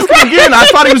why I asked him again. I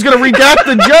thought he was going to redact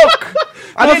the joke.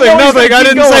 Nothing. I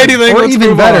didn't say anything. Or Let's even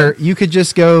move better, on. you could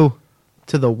just go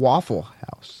to the Waffle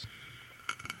House.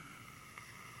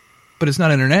 But it's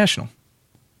not international.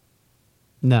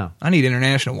 No. I need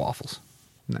international waffles.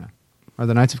 No. Are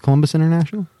the Knights of Columbus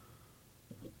international?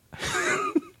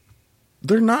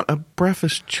 They're not a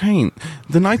breakfast chain.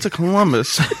 The Knights of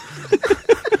Columbus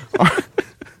are...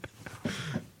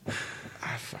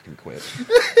 I fucking quit.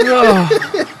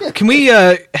 Can we,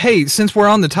 hey, since we're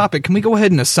on the topic, can we go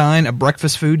ahead and assign a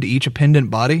breakfast food to each appendant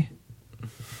body?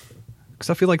 Because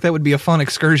I feel like that would be a fun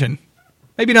excursion.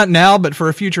 Maybe not now, but for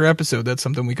a future episode, that's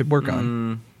something we could work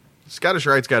on. Scottish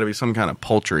Rite's got to be some kind of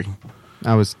poultry.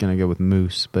 I was going to go with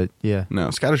moose, but yeah. No,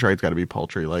 Scottish Rite's got to be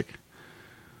poultry, like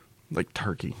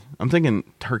turkey. I'm thinking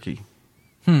turkey.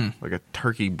 Like a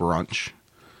turkey brunch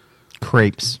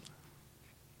Crepes.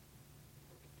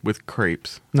 with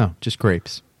crepes. No, just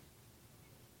crepes.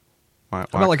 Why How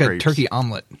about like crepes? a turkey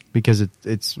omelet? Because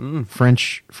it's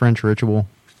French ritual.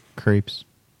 Crepes.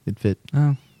 It'd fit.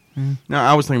 Oh, No,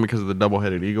 I was thinking because of the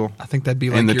double-headed eagle. I think that'd be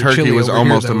like And the your turkey chili was over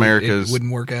almost here, though. America's- It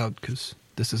wouldn't work out because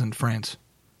this isn't France.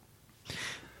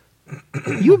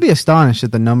 You would be astonished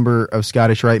at the number of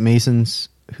Scottish Rite Masons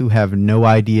who have no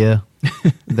idea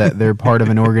that they're part of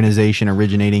an organization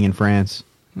originating in France.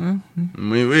 Don't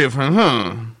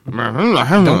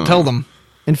Don't tell them.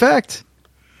 In fact,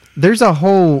 there's a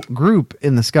whole group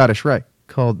in the Scottish Rite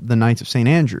called the Knights of St.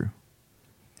 Andrew.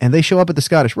 And they show up at the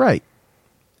Scottish Rite.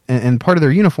 And part of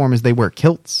their uniform is they wear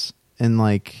kilts and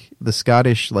like the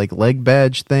Scottish like leg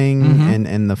badge thing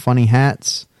and the funny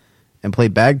hats and play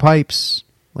bagpipes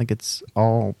like it's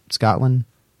all Scotland.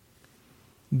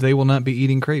 They will not be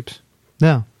eating crepes.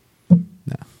 No.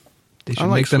 They I should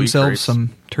like make sweet themselves crepes. some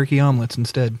turkey omelets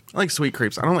instead. I like sweet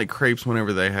crepes. I don't like crepes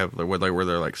whenever they have where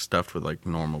they're like stuffed with like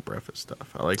normal breakfast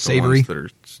stuff. I like the Savory? ones that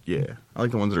are I like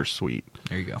the ones that are sweet,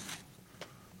 There you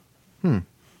go.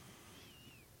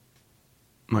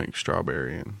 like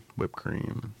strawberry and whipped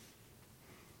cream.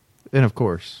 And of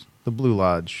course, the Blue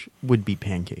Lodge would be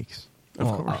pancakes. Of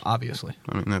Well, course. obviously.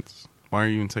 I mean, that's why are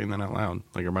you even saying that out loud?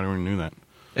 Like everybody already knew that.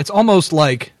 It's almost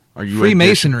like Are you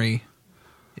Freemasonry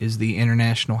is the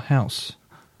international house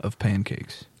of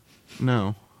pancakes.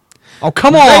 No, Oh,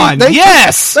 come on!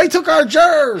 Yes! They took our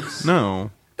germs! no,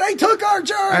 They took our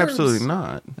germs! absolutely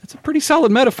not. That's a pretty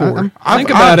solid metaphor. I'm- Think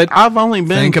about it. I've only been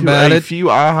Think to about a it. few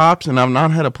IHOPs, and I've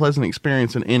not had a pleasant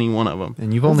experience in any one of them.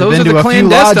 And you've Well, only those been are to the a few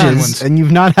clandestine lodges, ones. and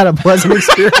you've not had a pleasant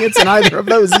experience in either of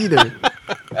those either.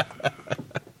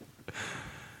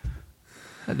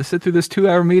 That to sit through this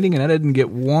 2-hour meeting and I didn't get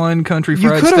one country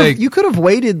fried steak. You could have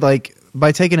waited like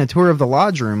by taking a tour of the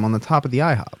lodge room on the top of the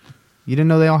IHOP. You didn't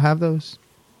know they all have those?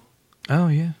 Oh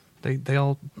yeah, they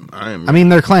all. I mean,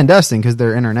 they're clandestine because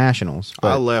they're internationals. I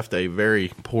But left a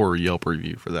very poor Yelp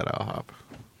review for that IHOP.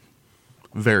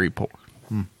 Very poor.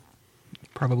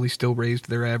 Probably still raised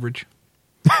their average.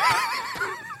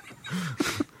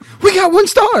 we got 1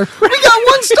 star. We got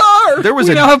 1 star. We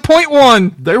now have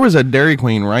 0.1. There was a Dairy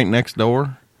Queen right next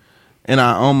door, and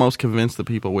I almost convinced the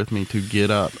people with me to get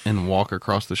up and walk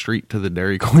across the street to the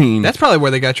Dairy Queen. That's probably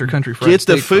where they got your country fried Get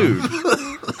the steak from.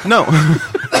 food. No.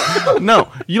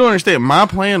 No, you don't understand. My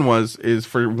plan is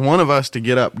for one of us to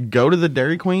get up, go to the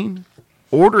Dairy Queen,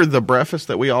 order the breakfast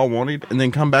that we all wanted, and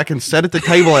then come back and sit at the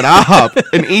table at IHOP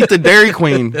and eat the Dairy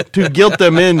Queen to guilt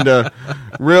them into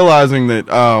realizing that,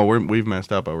 we've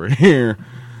messed up over here.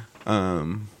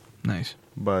 Nice.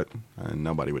 But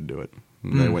nobody would do it.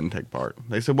 They wouldn't take part.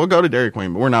 They said, we'll go to Dairy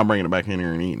Queen, but we're not bringing it back in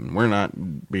here and eating. We're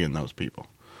not being those people.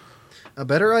 A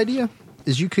better idea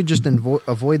is you could just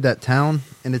avoid that town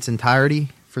in its entirety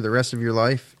for the rest of your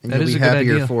life, and That you'll is be a good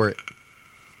happier idea. for it.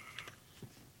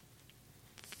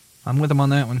 I'm with them on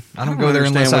that one. I don't go there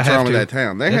unless understand I what's have wrong to. with that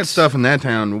town. They had That's- stuff in that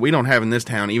town we don't have in this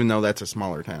town, even though that's a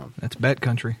smaller town. That's bet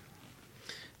country.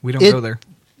 We don't It- go there.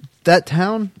 That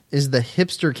town is the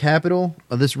hipster capital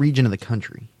of this region of the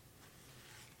country.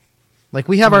 Like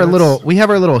we have our little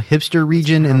hipster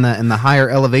region in the higher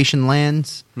elevation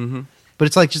lands, but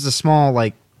it's like just a small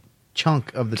like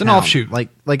chunk of the It's an town. offshoot. Like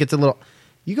it's a little.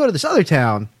 You go to this other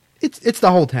town, it's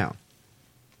the whole town.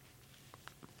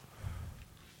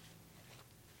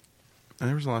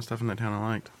 There was a lot of stuff in that town I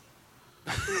liked.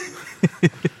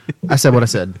 I said what I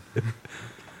said.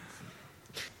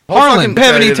 Harlan, fucking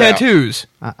have any cut it out. tattoos?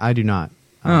 I do not.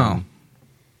 Oh.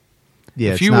 Yeah,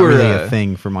 If it's you not were, really a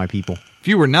thing for my people. If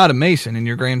you were not a Mason and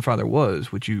your grandfather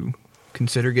was, would you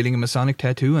consider getting a Masonic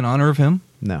tattoo in honor of him?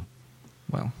 No.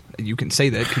 Well, you can say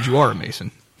that because you are a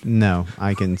Mason. No,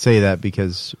 I can say that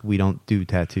because we don't do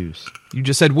tattoos. You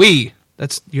just said we.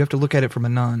 You have to look at it from a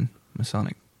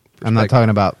non-Masonic perspective. I'm not talking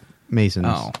about Masons.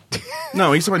 Oh.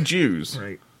 No, he's talking Jews.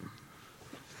 Right.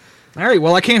 All right,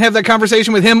 well, I can't have that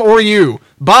conversation with him or you.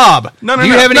 Bob, No, do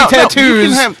you have any no, tattoos?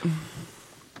 you can have,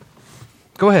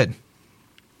 Go ahead.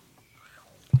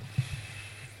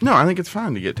 no, I think it's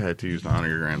fine to get tattoos to honor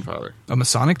your grandfather. A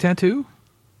Masonic tattoo?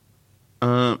 You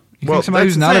Well, think somebody that's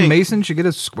who's the not a thing. Mason should get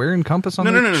a square and compass on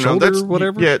their shoulder That's or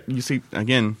whatever? Yeah, you see,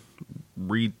 again,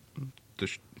 read the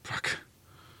fuck.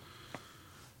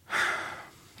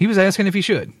 He was asking if he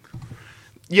should.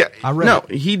 Yeah, I read no,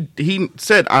 he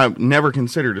said I never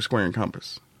considered a square and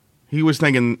compass. He was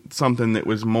thinking something that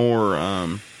was more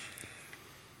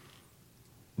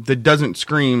that doesn't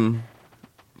scream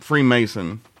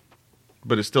Freemason,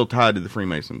 but is still tied to the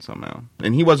Freemason somehow.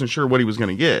 And he wasn't sure what he was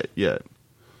going to get yet,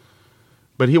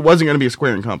 but he wasn't going to be a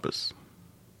square and compass.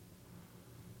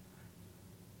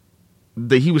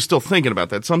 That he was still thinking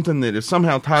about that, something that is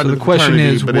somehow tied So to the question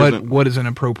fraternity, is, but what is an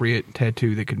appropriate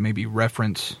tattoo that could maybe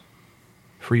reference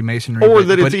Freemasonry, Or but,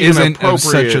 that it's but even isn't of such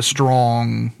appropriate. a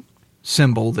strong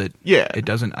symbol that Yeah. it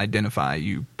doesn't identify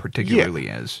you particularly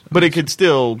as. But it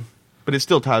still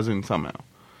ties in somehow.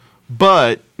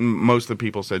 But most of the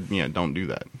people said, yeah, don't do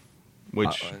that,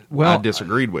 which well, I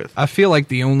disagreed with. I feel like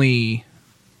the only...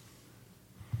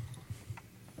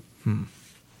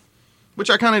 Which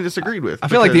I kind of disagreed with. I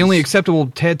feel like the because- only acceptable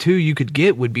tattoo you could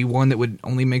get would be one that would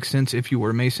only make sense if you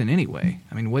were a Mason anyway.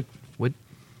 I mean, what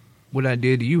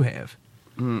idea do you have?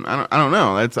 I don't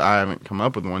know. I haven't come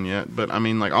up with one yet. But I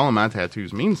mean, like, all of my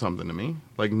tattoos mean something to me.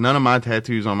 Like, none of my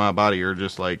tattoos on my body are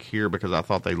just like here because I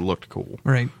thought they looked cool.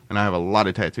 Right. And I have a lot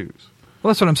of tattoos. Well,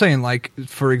 that's what I'm saying. Like,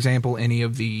 for example, any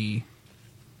of the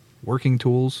working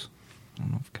tools. I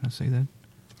don't know if can I say that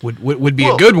would be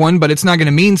Well- a good one, but it's not going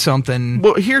to mean something.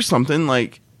 Well, here's something,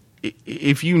 like,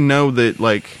 if you know that,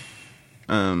 like,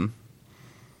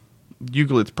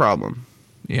 Euclid's problem,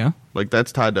 Yeah. like,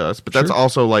 that's tied to us, but that's Sure.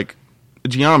 also, like, a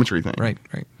geometry thing. Right.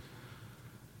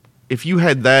 If you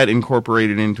had that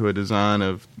incorporated into a design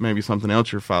of maybe something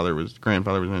else your grandfather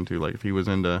was into, like if he was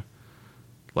into,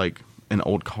 like, an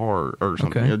old car or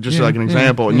something, Okay. just Yeah, like an yeah,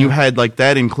 example, and yeah. you had, like,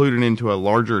 that included into a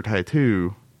larger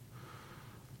tattoo,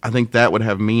 I think that would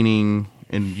have meaning,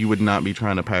 and you would not be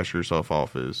trying to pass yourself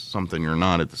off as something you're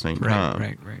not at the same time.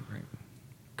 Right.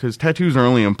 Because tattoos are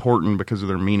only important because of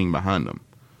their meaning behind them.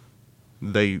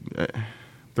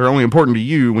 They're only important to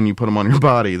you when you put them on your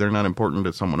body. They're not important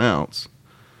to someone else.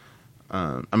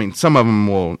 I mean, some of them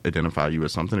will identify you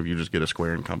as something. If you just get a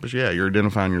square and compass, yeah, you're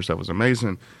identifying yourself as a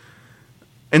Mason.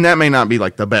 And that may not be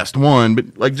like the best one,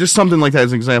 but like just something like that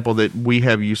as an example that we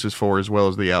have uses for as well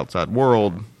as the outside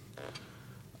world.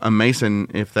 A Mason,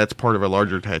 if that's part of a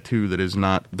larger tattoo that is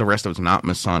not, the rest of it's not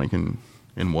Masonic and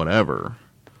whatever.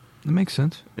 That makes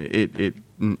sense. It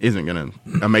isn't going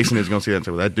to, a Mason is going to see that and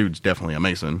say, well, that dude's definitely a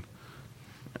Mason.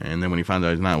 And then when he finds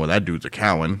out he's not, well, that dude's a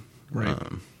Cowan. Right.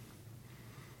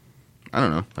 I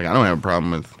don't know. Like, I don't have a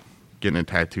problem with getting a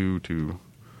tattoo to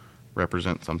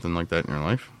represent something like that in your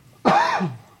life.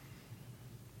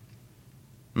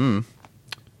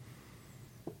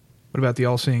 What about the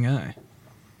all-seeing eye?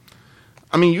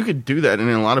 I mean, you could do that, and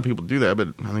a lot of people do that, but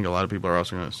I think a lot of people are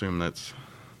also going to assume that's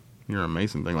you're a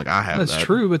Mason thing. Like, I have That's that.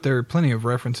 true, but there are plenty of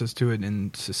references to it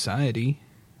in society.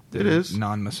 It is.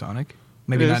 Non-Masonic.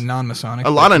 Maybe It not is. non-Masonic. A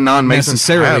lot of non-Masons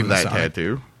necessarily have that Masonic.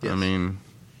 tattoo. Yes. I mean,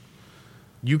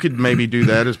 you could maybe do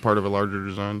that as part of a larger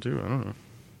design, too. I don't know.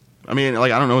 I mean,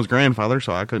 like, I don't know his grandfather,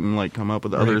 so I couldn't, like, come up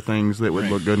with other Right. things that would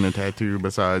look good in a tattoo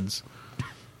besides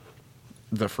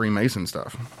the Freemason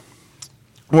stuff.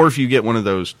 Or if you get one of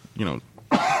those, you know,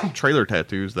 trailer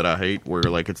tattoos that I hate where,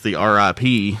 like, it's the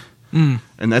R.I.P., and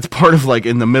that's part of, like,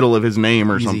 in the middle of his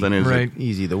name or Easy. something. Is Right.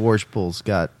 Easy. The Warshbull's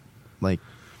got like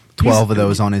 12 of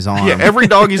those on his arm. Yeah, every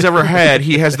dog he's ever had,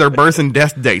 he has their birth and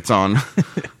death dates on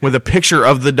with a picture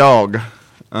of the dog.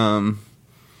 I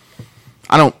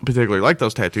don't particularly like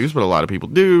those tattoos, but a lot of people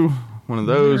do. One of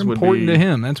those They're would important be to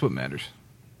him. That's what matters.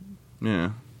 Yeah.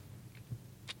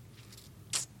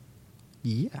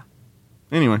 Yeah.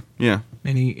 Anyway, yeah.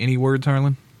 Any words,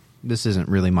 Harlan? This isn't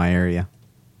really my area.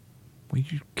 Well,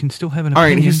 you can still have an All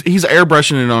right, opinion. he's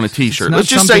airbrushing it on a T-shirt. not Let's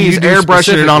just say something he's you do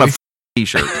airbrushing it on a specifically.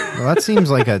 T-shirt. Well, that seems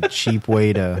like a cheap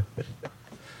way to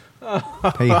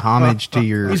pay homage to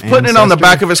your He's putting it on the ancestor.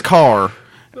 back of his car,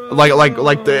 like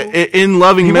the in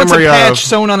loving He wants a memory patch of.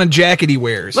 sewn on a jacket he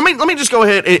wears. Let me just go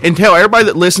ahead and tell everybody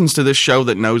that listens to this show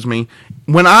that knows me,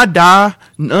 when I die,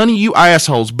 none of you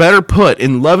assholes better put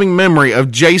in loving memory of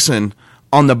Jason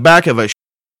on the back of a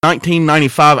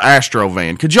 1995 Astro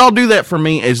van. Could y'all do that for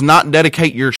me? Is not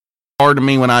dedicate your car to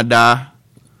me when I die?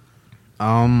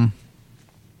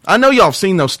 I know y'all have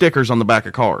seen those stickers on the back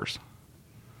of cars.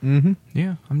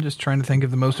 Yeah, I'm just trying to think of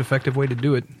the most effective way to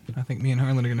do it. I think me and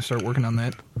Harlan are going to start working on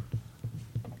that.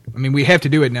 I mean, we have to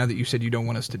do it now that you said you don't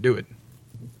want us to do it.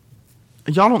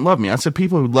 Y'all don't love me. I said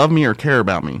people who love me or care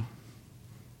about me.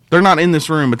 They're not in this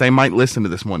room, but they might listen to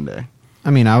this one day. I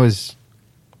mean, I was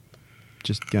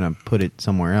just going to put it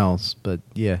somewhere else, but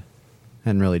yeah.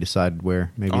 Hadn't really decided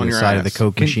where. Maybe On the your side of the ass.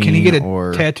 Coke machine. Can he get a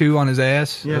or tattoo on his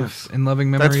ass? Yes. In loving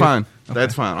memory? That's fine. Okay.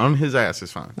 That's fine. On his ass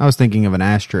is fine. I was thinking of an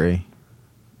ashtray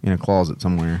in a closet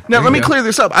somewhere. Now, There let you me go. clear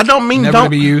this up. I don't mean Never don't to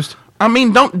be used. I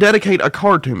mean, don't dedicate a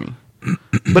car to me,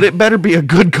 but it better be a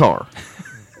good car.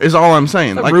 Is all I'm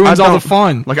saying. That ruins I all the don't-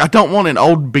 fun. Like, I don't want an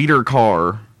old beater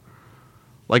car,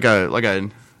 like a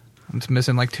It's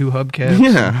missing like two hubcaps.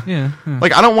 yeah. Yeah.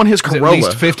 Like, I don't want his Is it at Corolla,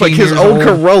 least 15 like his years old old?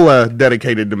 Corolla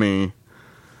dedicated to me.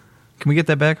 Can we get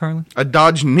that back, Harlan? A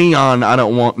Dodge Neon, I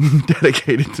don't want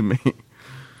dedicated to me.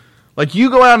 Like, you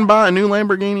go out and buy a new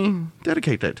Lamborghini,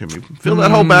 dedicate that to me. Fill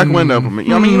that whole back window for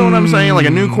me. I mean, you know what I'm saying? Like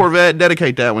a new Corvette,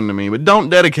 dedicate that one to me. But don't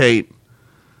dedicate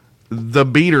the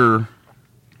beater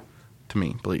to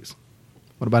me, please.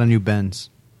 What about a new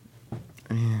Benz?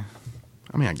 I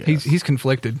mean, I guess. He's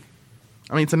conflicted.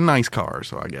 I mean, it's a nice car,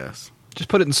 so I guess. Just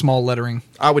put it in small lettering.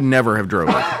 I would never have drove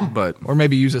it, but Or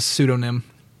maybe use a pseudonym.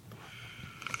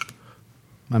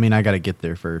 I mean, I got to get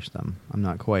there first. I'm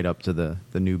not quite up to the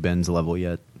new Benz level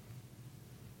yet.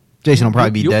 Jason will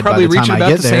probably be You'll dead probably by the reach time about I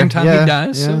get the there. same time he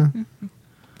dies, Yeah. so-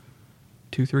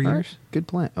 2-3 All years. right, good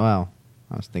plan. Well,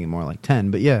 I was thinking more like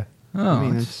 10, but yeah. Oh, I mean,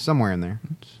 that's- it's somewhere in there.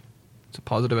 It's a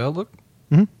positive outlook.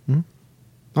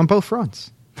 On both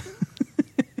fronts.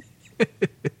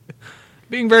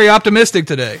 Being very optimistic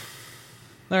today.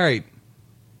 All right.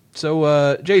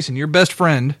 So, Jason, your best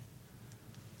friend.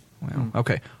 Well,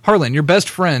 okay. Harlan, your best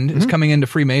friend is coming into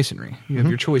Freemasonry. You have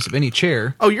your choice of any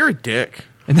chair. oh, you're a dick.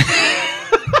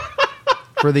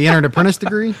 For the entered apprentice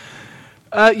degree?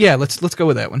 Yeah, let's go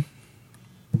with that one.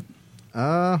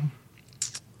 I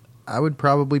would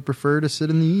probably prefer to sit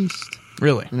in the east.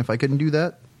 Really? And if I couldn't do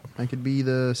that, I could be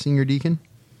the senior deacon.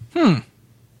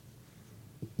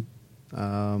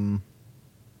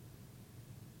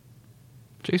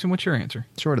 Jason, what's your answer?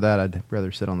 Short of that, I'd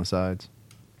rather sit on the sides.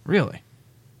 Really?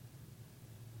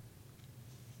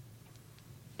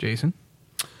 Jason?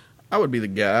 I would be the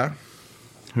guy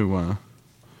who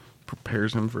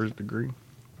prepares him for his degree.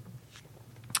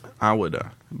 I would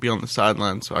be on the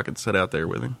sidelines so I could sit out there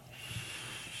with him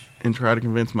and try to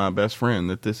convince my best friend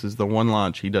that this is the one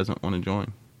lodge he doesn't want to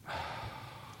join.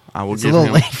 I will It's a give little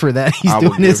him. late for that. He's I will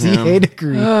doing his give him- EA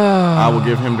degree. I will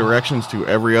give him directions to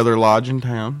every other lodge in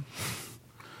town.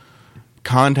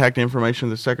 Contact information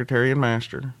of the secretary and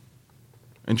master,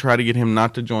 and try to get him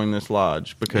not to join this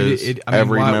lodge because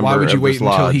every member why would you of wait this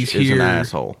until lodge he's is here an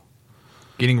asshole.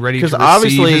 getting ready to Because receive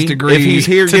obviously, his degree? if he's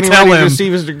here to getting tell ready to him,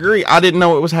 receive his degree, I didn't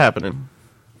know it was happening,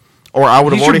 or I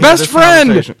would have He's your already best had this friend!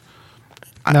 conversation.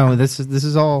 No, this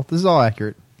is all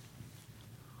accurate.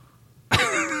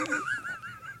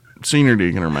 Senior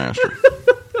deacon or master.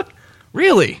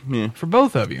 really? Yeah. For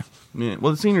both of you. Yeah.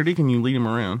 Well, the senior deacon, you lead him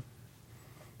around,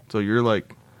 so you're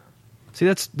like See,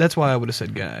 that's why I would have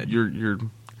said guide. you're.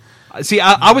 See,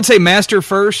 I would say master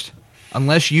first,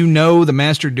 unless you know the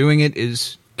master doing it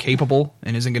is capable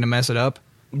and isn't going to mess it up.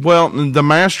 Well, the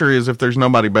master is if there's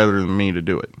nobody better than me to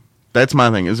do it. That's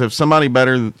my thing. Is if somebody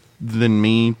better than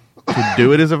me to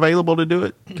do it is available to do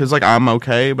it, because like I'm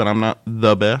okay, but I'm not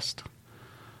the best.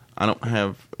 I don't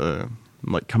have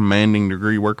like commanding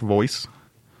degree work voice.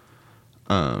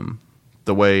 The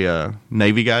way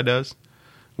Navy guy does.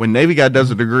 When Navy guy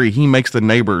does a degree, he makes the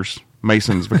neighbors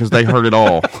Masons because they heard it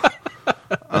all.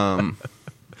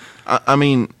 I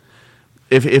mean,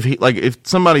 if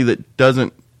somebody that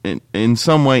doesn't in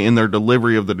some way in their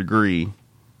delivery of the degree,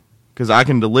 because I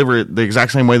can deliver it the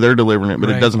exact same way they're delivering it, but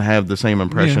it Right. doesn't have the same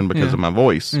impression because of my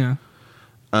voice. Yeah.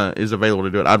 Is available to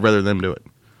do it. I'd rather them do it.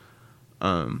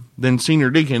 Then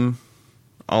senior deacon,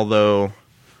 although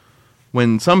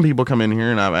when some people come in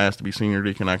here and I've asked to be senior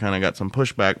deacon, I kind of got some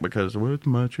pushback because, well, it's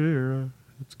my chair.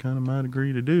 It's kind of my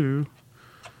degree to do.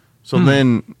 So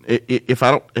then, if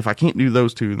I can't do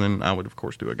those two, then I would of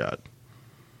course do a guide.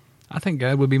 I think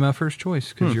guide would be my first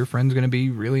choice because your friend's going to be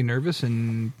really nervous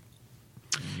and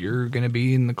you're going to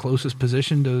be in the closest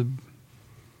position to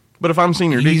But if I'm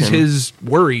senior ease deacon, his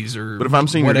worries or but if I'm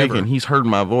senior whatever. deacon, he's heard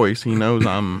my voice. He knows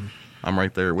I'm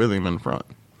right there with him in front.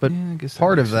 But Yeah, I guess that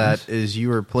part of makes that sense. is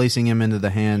you are placing him into the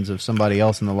hands of somebody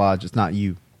else in the lodge. It's not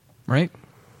you, Right?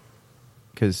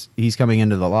 because he's coming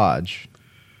into the lodge.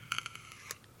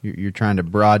 You're trying to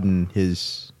broaden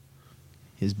his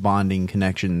bonding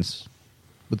connections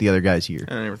with the other guys here,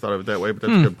 I never thought of it that way, but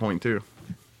that's a good point too.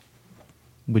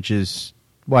 which is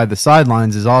why the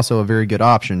sidelines is also a very good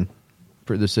option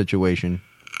for this situation.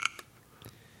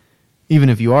 Even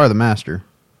if you are the master,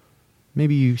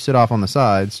 maybe you sit off on the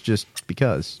sides just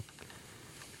because.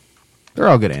 They're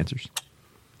all good answers.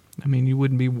 I mean, you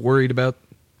wouldn't be worried about,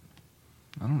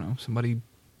 I don't know, somebody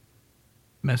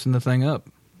messing the thing up.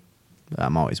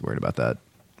 I'm always worried about that.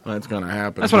 That's gonna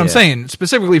happen. That's what I'm Yeah. saying.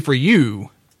 Specifically for you,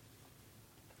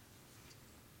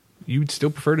 you'd still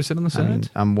prefer to sit on the I sides? mean,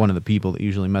 I'm one of the people that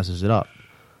usually messes it up.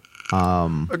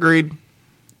 Agreed.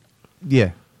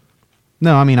 Yeah.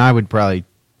 No, I mean, I would probably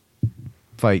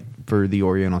fight for the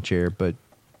Oriental chair, but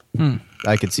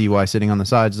I could see why sitting on the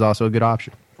sides is also a good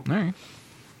option. All right.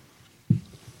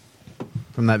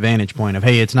 From that vantage point of,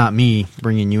 hey, it's not me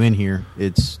bringing you in here.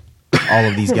 It's all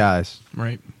of these guys.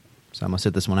 Right. So I'm going to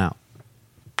sit this one out.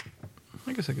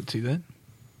 I guess I could see that.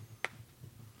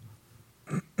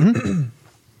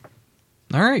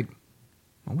 All right.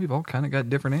 Well, we've all kind of got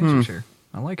different answers here.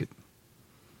 I like it.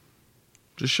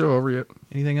 Just show over yet.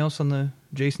 Anything else on the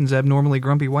Jason's abnormally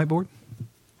grumpy whiteboard?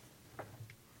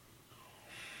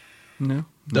 No,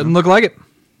 Doesn't look like it.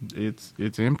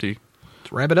 It's empty.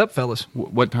 Let's wrap it up, fellas.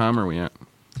 What time are we at?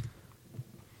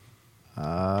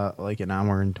 Like an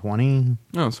hour and 20,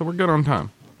 Oh, so we're good on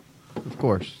time. of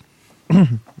course.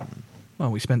 Well,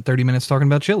 we spent 30 minutes talking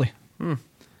about chili.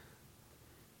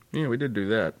 Yeah, we did do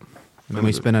that. And then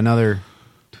we spent another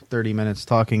 30 minutes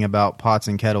talking about pots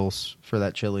and kettles for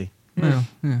that chili. Well,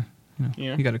 yeah.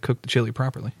 Yeah. You got to cook the chili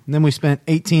properly. And then we spent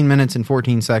 18 minutes and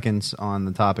 14 seconds on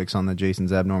the topics on the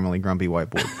Jason's Abnormally Grumpy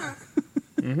whiteboard.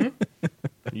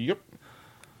 Yep.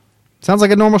 Sounds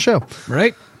like a normal show.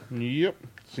 Right? Yep.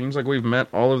 Seems like we've met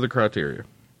all of the criteria.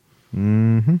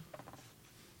 Did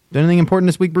anything important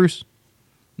this week, Bruce?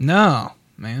 No,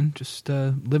 man. Just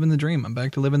living the dream. I'm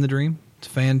back to living the dream. It's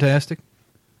fantastic.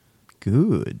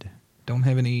 Good. Don't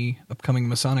have any upcoming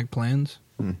Masonic plans.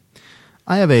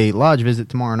 I have a lodge visit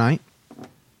tomorrow night.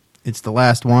 It's the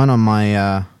last one on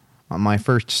my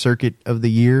first circuit of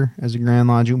the year as a Grand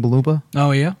Lodge Oompa Loompa.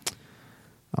 Oh, yeah?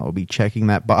 I'll be checking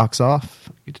that box off.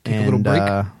 Get to take a little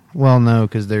break? Well, no,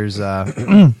 because there's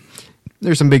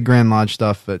there's some big Grand Lodge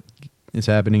stuff that is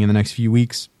happening in the next few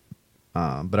weeks.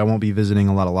 But I won't be visiting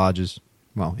a lot of lodges.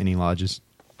 Well, any lodges.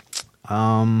 Then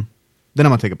I'm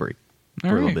going to take a break for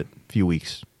a little right. bit, a few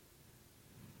weeks.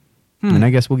 And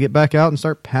I guess we'll get back out and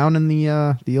start pounding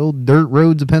the old dirt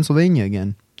roads of Pennsylvania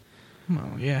again.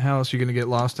 Well, yeah, how else are you going to get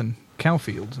lost in cow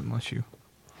fields unless you...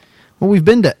 Well, we've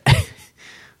been to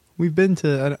We've been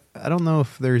to, I don't know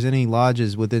if there's any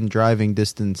lodges within driving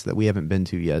distance that we haven't been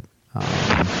to yet.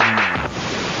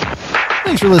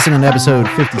 Thanks for listening to episode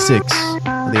 56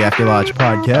 of the After Lodge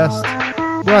podcast.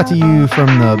 Brought to you from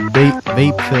the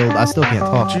vape-filled, I still can't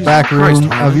talk, back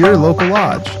room of your local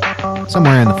lodge,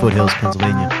 somewhere in the foothills,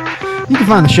 Pennsylvania. You can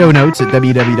find the show notes at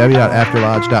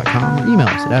www.afterlodge.com or email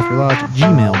us at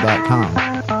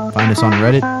afterlodge@gmail.com. Find us on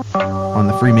Reddit, on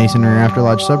the Freemasonry or After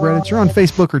Lodge subreddits, or on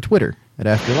Facebook or Twitter at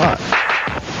After Lodge.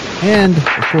 And,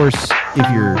 of course, if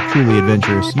you're truly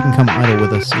adventurous, you can come idle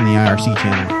with us in the IRC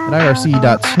channel at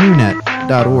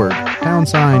irc.snoonet.org,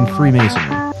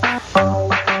 #Freemasonry.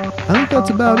 I think that's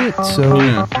about it, so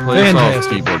Yeah, play us off,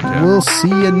 keyboard cat. we'll see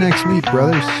you next week,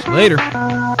 brothers. Later.